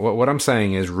saying. What I'm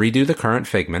saying is redo the current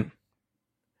Figment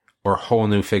or a whole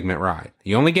new Figment ride.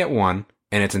 You only get one,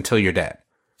 and it's until you're dead.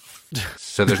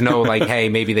 So there's no like, hey,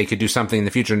 maybe they could do something in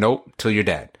the future. Nope, till you're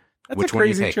dead. That's Which a one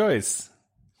crazy do you take? choice.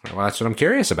 Well, that's what I'm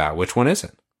curious about. Which one is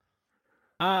it?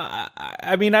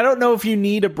 I mean, I don't know if you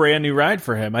need a brand new ride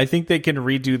for him. I think they can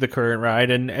redo the current ride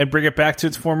and bring it back to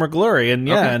its former glory and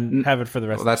and have it for the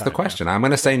rest of the time. That's the question. I'm going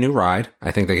to say new ride.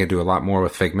 I think they could do a lot more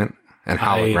with Figment and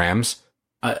holograms.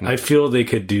 I feel they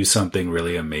could do something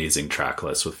really amazing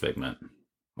trackless with Figment.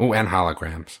 Oh, and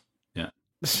holograms. Yeah.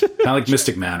 Kind of like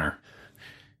Mystic Manor.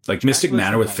 Like Mystic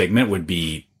Manor with Figment would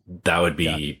be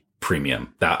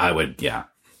premium.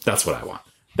 That's what I want.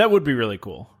 That would be really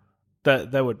cool.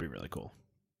 That would be really cool.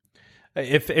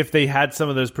 If they had some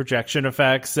of those projection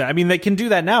effects. I mean, they can do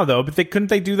that now, though, but couldn't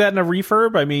they do that in a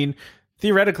refurb? I mean,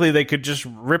 theoretically, they could just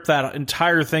rip that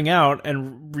entire thing out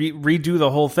and redo the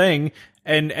whole thing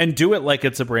and do it like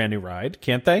it's a brand new ride,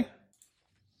 can't they?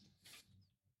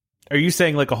 Are you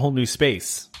saying like a whole new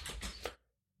space?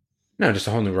 No, just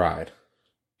a whole new ride.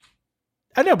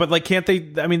 I know, but like, can't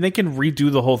they? I mean, they can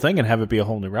redo the whole thing and have it be a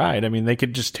whole new ride. I mean, they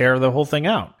could just tear the whole thing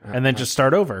out and then just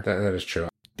start over. That is true.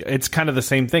 It's kind of the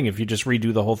same thing if you just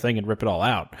redo the whole thing and rip it all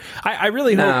out. I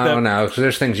really hope that... No, because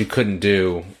there's things you couldn't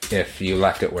do if you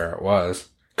left it where it was.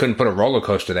 Couldn't put a roller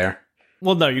coaster there.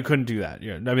 Well, no, you couldn't do that.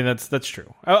 Yeah, I mean, that's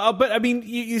true. But I mean,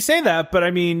 you say that, but I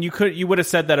mean, you would have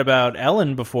said that about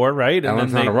Ellen before, right? And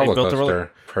Ellen's then not a roller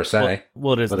coaster per se.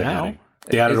 Well, it is now.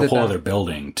 They added a whole other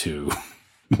building to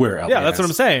where Ellen that's what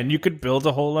I'm saying. You could build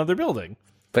a whole other building.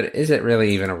 But is it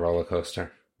really even a roller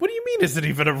coaster? What do you mean, is it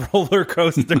even a roller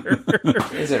coaster?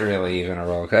 Is it really even a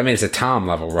roller coaster? I mean, it's a Tom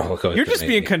level roller coaster. You're just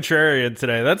being contrarian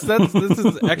today. This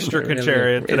is extra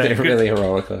contrarian today. Is it really a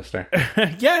roller coaster?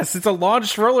 Yes, it's a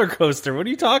launched roller coaster. What are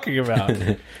you talking about?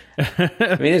 I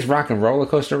mean, is Rock and Roller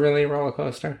Coaster really a roller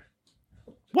coaster?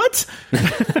 What?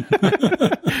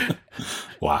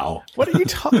 Wow. What are you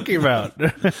talking about?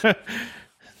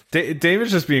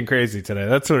 David's just being crazy today.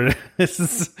 That's what it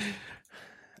is.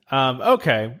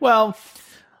 Okay, well...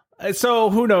 So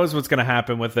who knows what's going to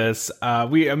happen with this?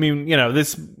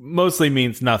 This mostly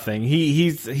means nothing.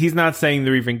 He's not saying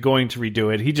they're even going to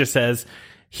redo it. He just says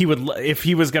he would, if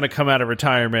he was going to come out of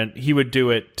retirement, he would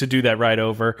do it to do that ride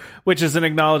over, which is an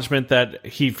acknowledgement that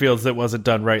he feels it wasn't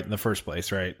done right in the first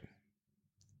place, right?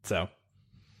 So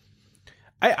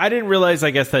I didn't realize, I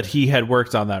guess, that he had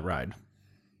worked on that ride.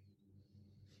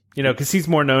 Because he's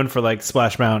more known for like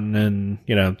Splash Mountain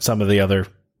and some of the other.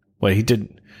 Well, he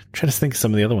did. I'm trying to think of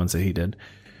some of the other ones that he did.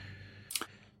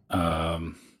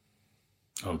 Oh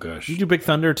gosh, did you do Big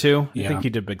Thunder too? Yeah. I think he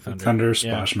did Big Thunder. Big Thunder,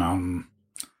 Splash Mountain.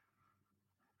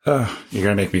 You're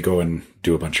gonna make me go and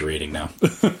do a bunch of reading now.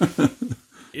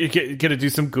 You're gonna do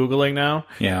some Googling now.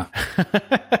 Yeah.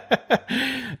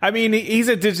 I mean, he's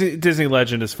a Disney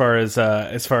legend as far as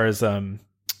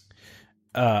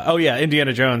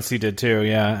Indiana Jones he did too.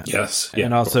 Yeah. Yes.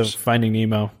 And also Finding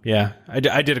Nemo. Yeah. I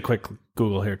did a quick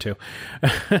Google here too.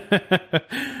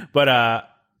 But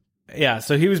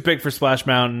so he was big for Splash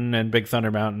Mountain and Big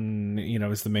Thunder Mountain,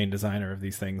 is the main designer of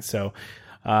these things. So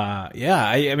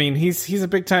I mean he's a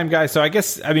big time guy. So I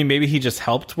guess maybe he just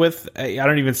helped with, I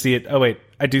don't even see it. Oh wait,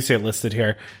 I do see it listed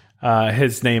here.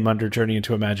 His name under Journey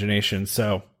into Imagination.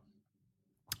 So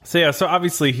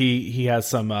obviously he has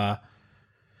some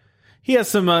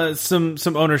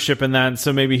ownership in that, and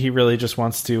so maybe he really just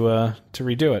wants to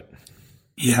redo it.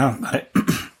 Yeah.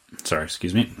 Sorry,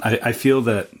 excuse me. I feel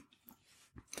that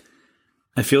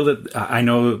I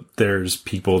know there's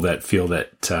people that feel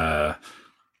that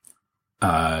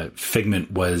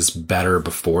Figment was better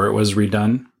before it was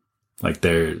redone. Like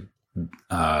there's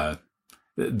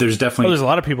definitely there's a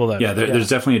lot of people that there's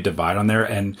definitely a divide on there,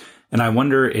 and I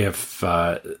wonder if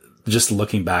just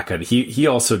looking back at it, he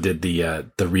also did the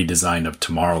redesign of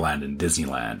Tomorrowland and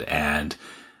Disneyland, and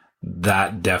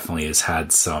that definitely has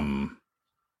had some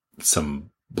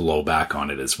blowback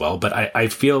on it as well. But I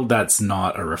feel that's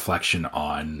not a reflection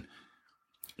on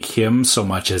him so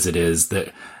much as it is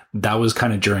that that was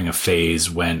kind of during a phase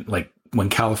when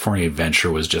California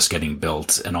Adventure was just getting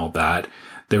built and all that.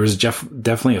 There was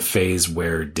definitely a phase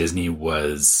where Disney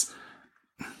was,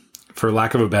 for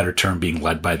lack of a better term, being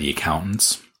led by the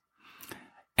accountants.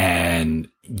 And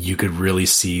you could really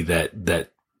see that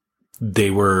they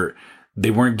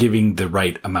weren't giving the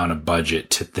right amount of budget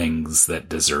to things that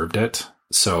deserved it.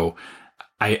 So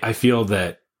I feel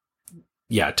that,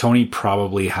 yeah, Tony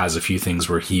probably has a few things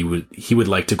where he would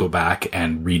like to go back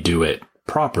and redo it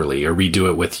properly, or redo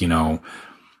it with,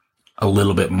 a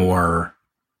little bit more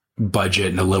budget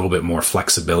and a little bit more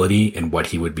flexibility in what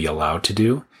he would be allowed to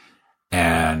do.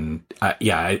 And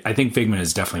I think Figment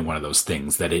is definitely one of those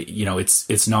things that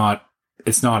it's not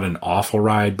an awful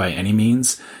ride by any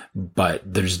means, but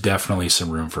there's definitely some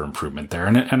room for improvement there.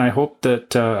 And I hope that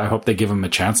they give him a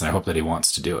chance, and I hope that he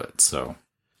wants to do it. So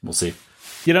we'll see.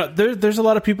 There's a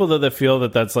lot of people that feel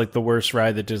that that's like the worst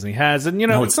ride that Disney has, and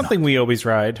no, it's something we always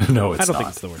ride. No, it's I don't think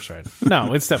it's the worst ride.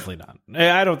 No, it's definitely not.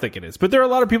 I don't think it is. But there are a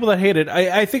lot of people that hate it.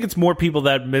 I think it's more people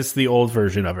that miss the old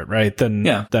version of it, right? Than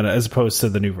as opposed to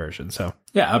the new version. So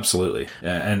yeah, absolutely.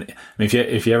 And if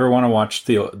you ever want to watch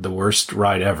the worst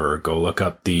ride ever, go look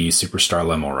up the Superstar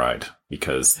Limo ride,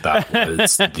 because that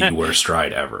was the worst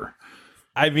ride ever.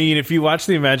 I mean, if you watch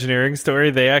the Imagineering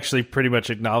story, they actually pretty much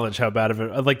acknowledge how bad of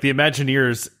it. Like the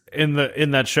Imagineers in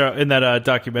that show, in that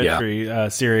documentary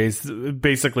series,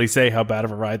 basically say how bad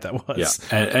of a ride that was.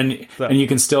 Yeah, and you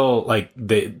can still, like,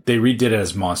 they redid it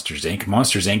as Monsters Inc.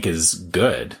 Monsters Inc. is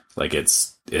good. Like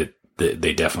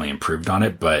they definitely improved on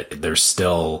it, but there's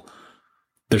still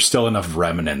enough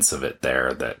remnants of it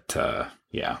there that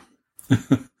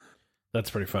That's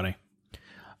pretty funny.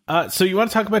 So you want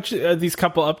to talk about these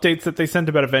couple updates that they sent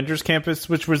about Avengers Campus,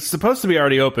 which was supposed to be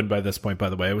already open by this point, by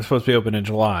the way. It was supposed to be open in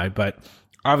July, but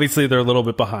obviously they're a little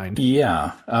bit behind.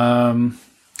 Yeah.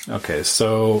 Okay,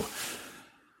 so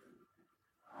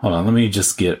hold on. Let me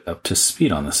just get up to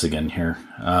speed on this again here.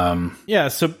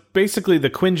 So basically the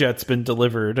Quinjet's been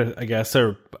delivered, I guess,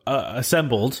 or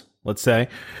assembled, let's say,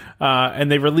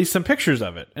 and they released some pictures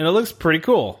of it, and it looks pretty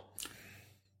cool.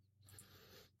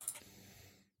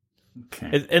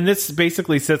 Okay. And this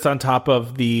basically sits on top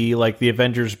of the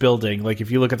Avengers building. Like,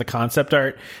 if you look at the concept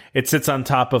art, it sits on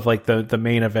top of like the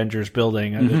main Avengers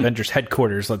building, the Avengers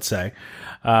headquarters, let's say.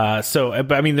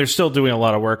 But I mean, they're still doing a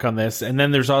lot of work on this. And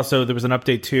then there was an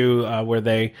update too, where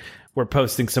they were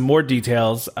posting some more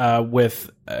details,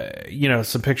 with,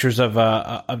 some pictures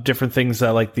of different things,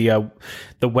 like the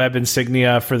web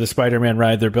insignia for the Spider-Man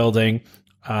ride they're building.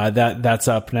 That's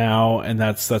up now, and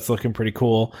that's looking pretty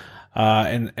cool.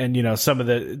 And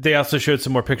they also showed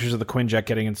some more pictures of the Quinjet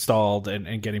getting installed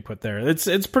and getting put there.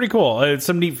 It's pretty cool. It's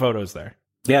some neat photos there.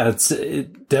 Yeah, it's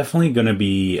definitely going to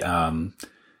be,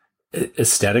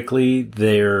 aesthetically,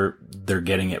 they're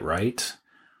getting it right.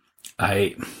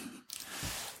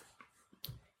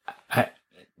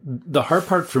 The hard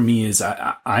part for me is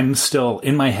I'm still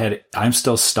in my head. I'm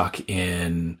still stuck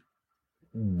in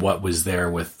what was there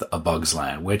with A Bug's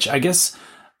Land, which I guess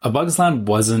A Bug's Land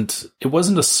wasn't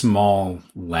a small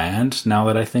land, now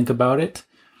that I think about it,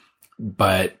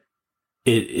 but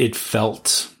it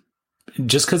felt,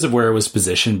 just because of where it was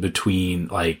positioned between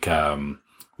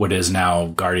what is now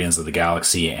Guardians of the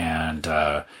Galaxy and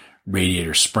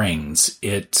Radiator Springs,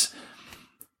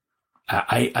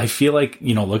 I feel like,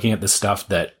 looking at the stuff,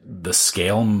 that the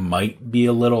scale might be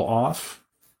a little off,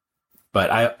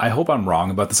 but I hope I'm wrong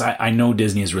about this. I know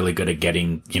Disney is really good at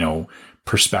getting,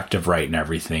 perspective right and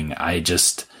everything. I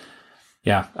just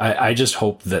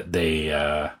hope that they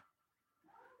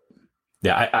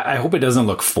I hope it doesn't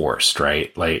look forced,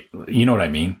 right? Like, you know what I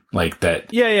mean? Like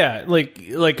that. Yeah. Like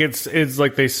it's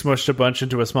like they smushed a bunch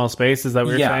into a small space. Is that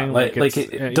what you're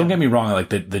saying? Don't get me wrong. Like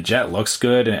the jet looks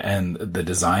good and the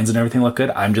designs and everything look good.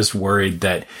 I'm just worried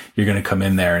that you're going to come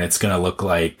in there and it's going to look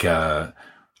like,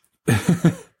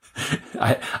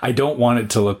 I don't want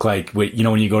it to look like, when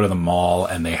you go to the mall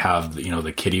and they have,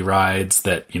 the kiddie rides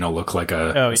that, look like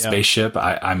a spaceship.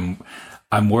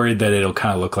 I'm worried that it'll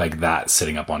kind of look like that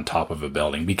sitting up on top of a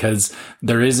building, because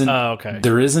there isn't a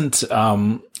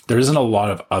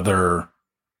lot of other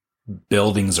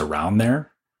buildings around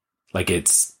there. Like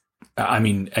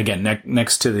again,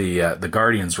 next to the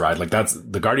Guardians ride, like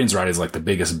the Guardians ride is like the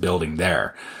biggest building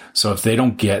there. So if they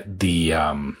don't get the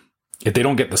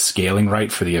scaling right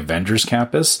for the Avengers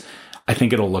campus, I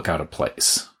think it'll look out of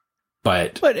place.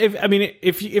 But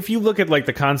if you look at like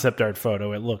the concept art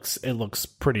photo, it looks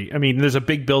pretty. I mean, there's a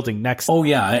big building next. Oh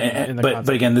yeah, but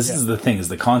again, this is the thing: is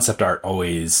the concept art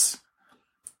always?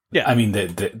 Yeah, I mean,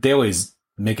 they always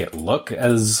make it look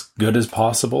as good as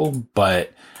possible.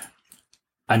 But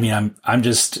I mean,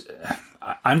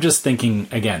 I'm just thinking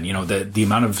again, the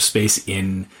amount of space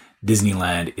in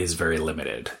Disneyland is very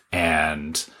limited,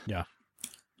 and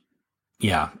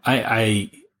I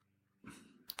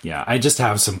just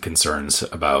have some concerns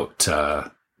about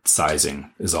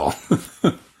sizing is all.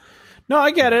 No,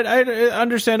 I get it.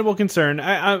 Understandable concern.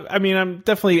 I mean,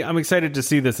 I'm excited to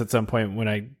see this at some point when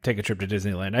I take a trip to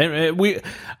Disneyland.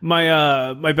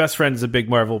 My best friend's a big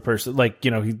Marvel person, like,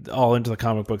 he's all into the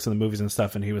comic books and the movies and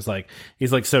stuff. And he's like,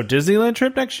 so Disneyland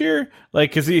trip next year?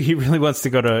 Like, cause he really wants to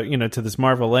go to, to this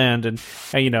Marvel land. And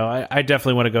I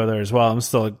definitely want to go there as well. I'm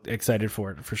still excited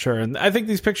for it for sure. And I think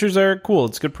these pictures are cool.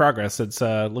 It's good progress. It's,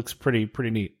 looks pretty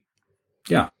neat.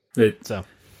 Yeah.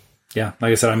 Yeah,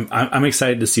 like I said, I'm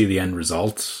excited to see the end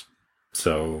results.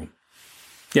 So,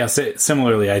 yeah,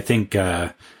 similarly, I think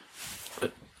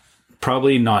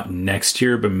probably not next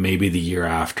year, but maybe the year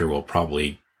after, we'll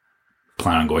probably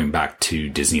plan on going back to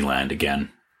Disneyland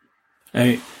again.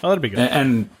 That'd be good.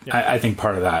 And I think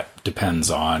part of that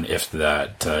depends on if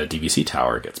that DVC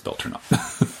tower gets built or not.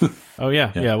 Oh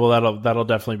yeah. Well, that'll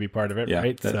definitely be part of it,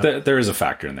 right? There is a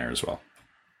factor in there as well.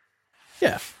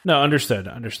 Yeah. No,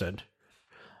 understood.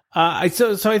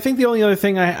 So I think the only other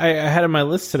thing I had on my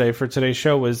list today for today's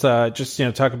show was just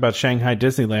talk about Shanghai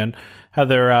Disneyland, how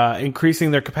they're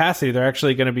increasing their capacity. They're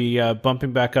actually going to be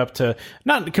bumping back up to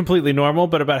not completely normal,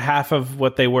 but about half of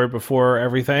what they were before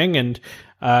everything, and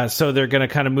so they're going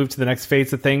to kind of move to the next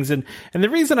phase of things. And the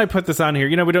reason I put this on here,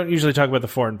 we don't usually talk about the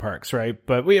foreign parks, right?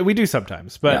 But we do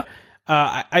sometimes. But yeah.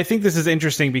 I think this is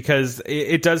interesting because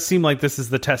it does seem like this is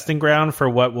the testing ground for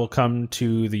what will come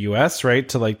to the US, right?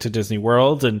 To Disney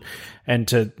World and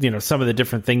to, some of the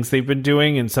different things they've been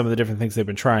doing and some of the different things they've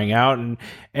been trying out.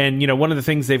 And one of the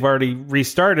things they've already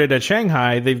restarted at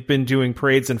Shanghai, they've been doing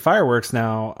parades and fireworks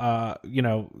now,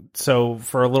 so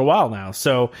for a little while now.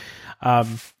 So,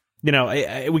 we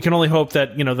can only hope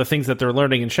that, the things that they're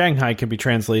learning in Shanghai can be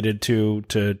translated to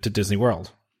Disney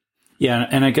World. Yeah.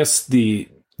 And I guess the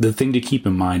thing to keep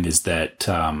in mind is that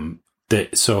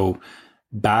so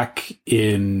back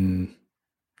in,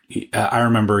 I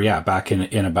remember, back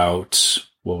in about,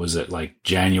 what was it, like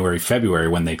January, February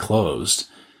when they closed,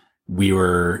 we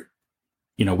were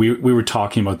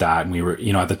talking about that, and we were,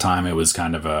 at the time it was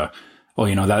kind of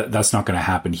that's not going to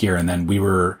happen here. And then we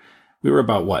were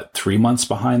about 3 months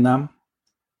behind them,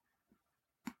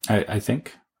 I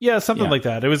think. Yeah, something like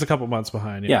that. It was a couple months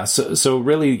behind. Yeah. So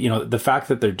really, the fact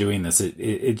that they're doing this,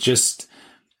 it just,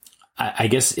 I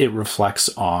guess it reflects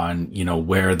on,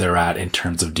 where they're at in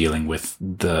terms of dealing with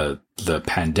the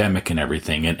pandemic and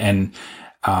everything. And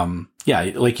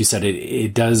like you said,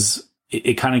 it does,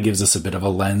 it kind of gives us a bit of a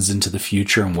lens into the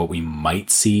future and what we might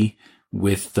see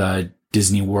with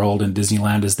Disney World and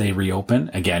Disneyland as they reopen.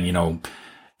 Again,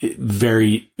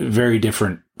 very, very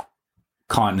different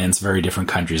continents, very different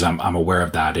countries. I'm aware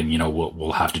of that, and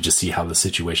we'll have to just see how the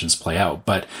situations play out.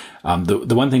 But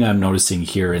the one thing I'm noticing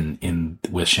here in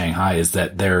with Shanghai is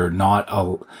that they're not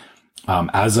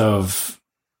as of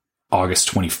August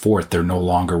 24th, they're no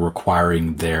longer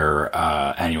requiring their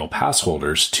annual pass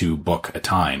holders to book a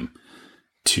time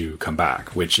to come back,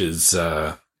 which is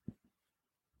I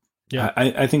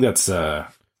think that's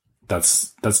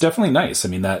definitely nice. I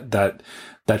mean,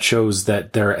 that shows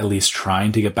that they're at least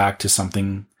trying to get back to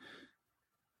something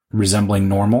resembling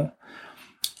normal.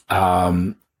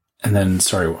 And then,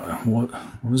 sorry, what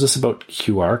was this about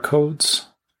QR codes?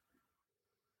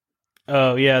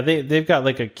 Oh yeah, they've got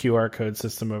like a QR code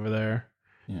system over there.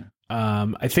 Yeah.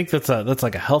 I think that's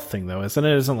like a health thing though, isn't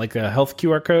it? Isn't like a health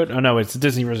QR code? Oh no, it's a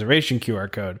Disney reservation QR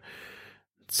code.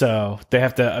 So they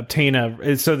have to obtain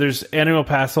so there's annual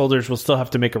pass holders will still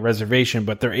have to make a reservation,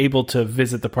 but they're able to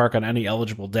visit the park on any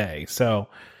eligible day. So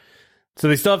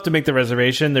they still have to make the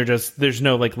reservation. There's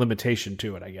no like limitation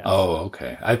to it, I guess. Oh,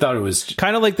 okay. I thought it was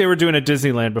kind of like they were doing at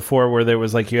Disneyland before, where there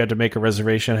was like, you had to make a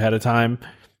reservation ahead of time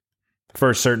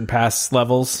for certain pass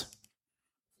levels.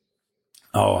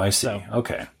 Oh, I see. So,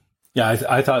 okay. Yeah,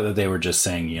 I thought that they were just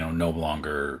saying, no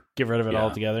longer get rid of it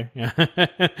altogether. Yeah.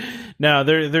 No,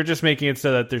 they're just making it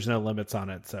so that there's no limits on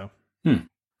it. So,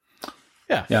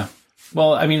 yeah. Yeah.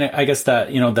 Well, I mean, I guess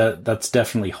that, that's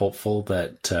definitely hopeful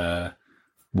that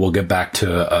we'll get back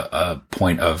to a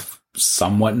point of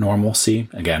somewhat normalcy.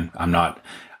 Again, I'm not,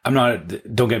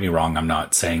 don't get me wrong. I'm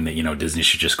not saying that, Disney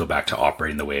should just go back to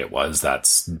operating the way it was.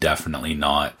 That's definitely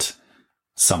not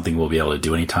something we'll be able to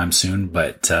do anytime soon.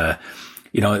 But,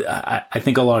 I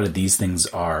think a lot of these things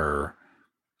are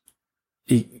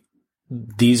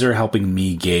helping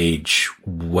me gauge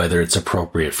whether it's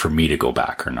appropriate for me to go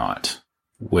back or not,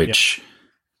 which,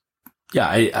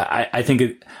 I think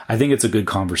it's a good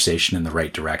conversation in the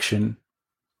right direction.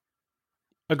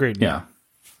 Agreed. Yeah.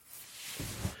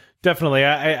 Definitely.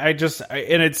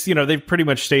 And it's, they've pretty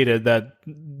much stated that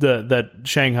that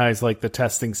Shanghai is like the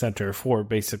testing center for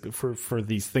basically for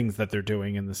these things that they're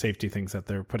doing and the safety things that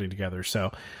they're putting together.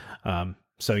 So,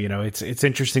 it's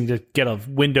interesting to get a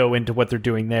window into what they're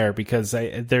doing there, because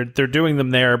they're doing them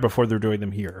there before they're doing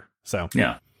them here. So,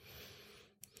 yeah.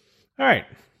 All right.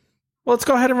 Well, let's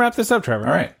go ahead and wrap this up, Trevor.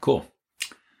 All right, cool.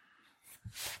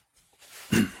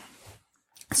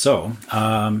 So,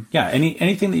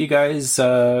 anything that you guys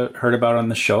heard about on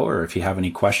the show, or if you have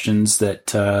any questions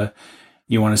that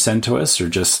you want to send to us, or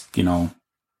just,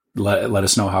 let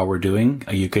us know how we're doing,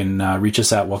 you can reach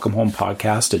us at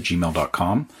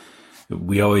welcomehomepodcast@gmail.com.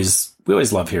 We always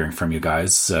love hearing from you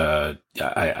guys. I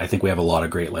think we have a lot of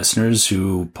great listeners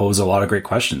who pose a lot of great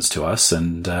questions to us,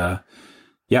 and I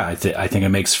think it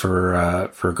makes for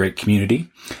a great community.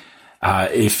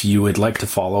 If you would like to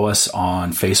follow us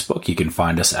on Facebook, you can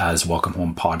find us as Welcome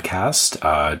Home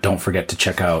Podcast. Don't forget to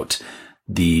check out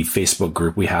the Facebook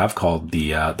group we have called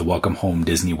the Welcome Home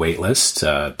Disney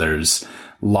Waitlist. There's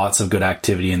lots of good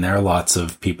activity in there, lots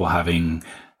of people having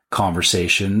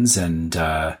conversations, and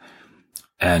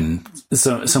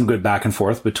some good back and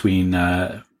forth between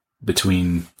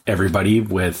everybody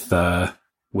with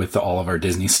all of our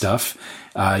Disney stuff.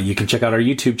 You can check out our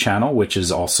YouTube channel, which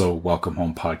is also Welcome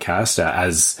Home Podcast,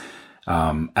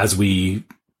 as we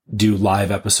do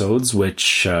live episodes,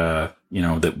 which,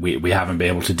 that we haven't been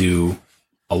able to do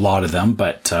a lot of them,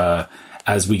 but,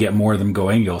 as we get more of them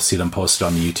going, you'll see them posted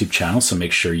on the YouTube channel. So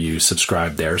make sure you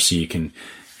subscribe there so you can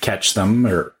catch them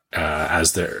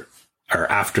after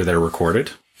they're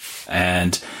recorded.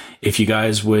 And if you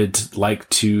guys would like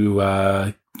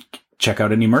to, check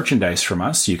out any merchandise from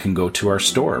us, you can go to our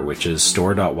store, which is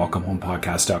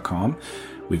store.welcomehomepodcast.com.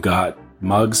 We've got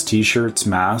mugs, t-shirts,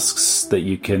 masks that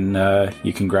you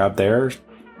can grab there.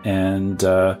 And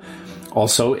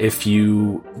also, if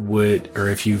you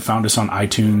found us on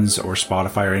iTunes or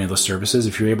Spotify or any of those services,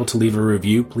 if you're able to leave a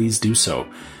review, please do so.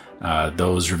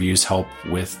 Those reviews help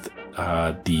with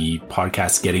the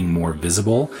podcast getting more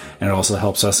visible, and it also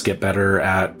helps us get better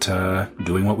at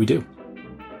doing what we do.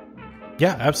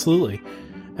 Yeah, absolutely.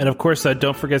 And of course,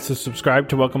 don't forget to subscribe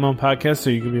to Welcome Home Podcast so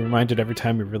you can be reminded every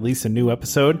time we release a new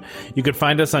episode. You can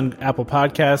find us on Apple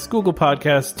Podcasts, Google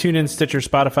Podcasts, TuneIn, Stitcher,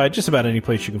 Spotify, just about any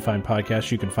place you can find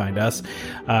podcasts, you can find us.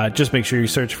 Just make sure you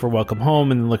search for Welcome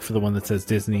Home and look for the one that says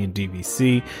Disney and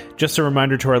DVC. Just a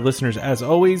reminder to our listeners, as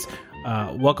always,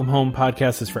 Welcome Home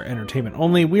Podcast is for entertainment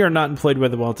only. We are not employed by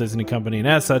the Walt Disney Company, and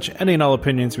as such, any and all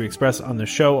opinions we express on the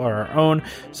show are our own.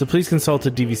 So please consult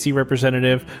a DVC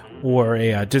representative or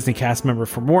a Disney cast member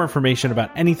for more information about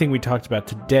anything we talked about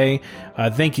today.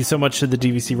 Thank you so much to the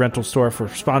DVC Rental Store for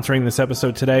sponsoring this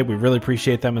episode today. We really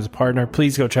appreciate them as a partner.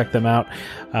 Please go check them out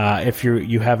if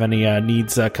you have any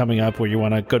needs coming up where you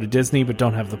want to go to Disney but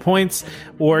don't have the points,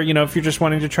 or if you're just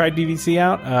wanting to try DVC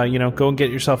out, go and get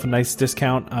yourself a nice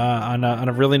discount on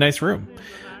a really nice room.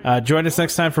 Join us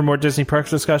next time for more Disney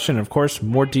Parks discussion and, of course,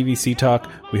 more DVC talk.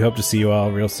 We hope to see you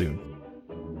all real soon.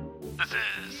 This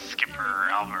is Skipper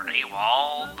Albert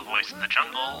AWOL, the voice of the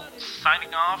jungle,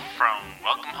 signing off from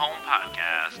Welcome Home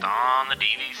Podcast on the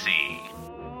DVC.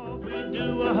 We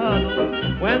do a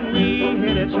huddle when we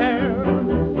hit a chair.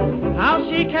 How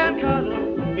she can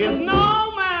cuddle is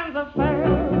no man's affair.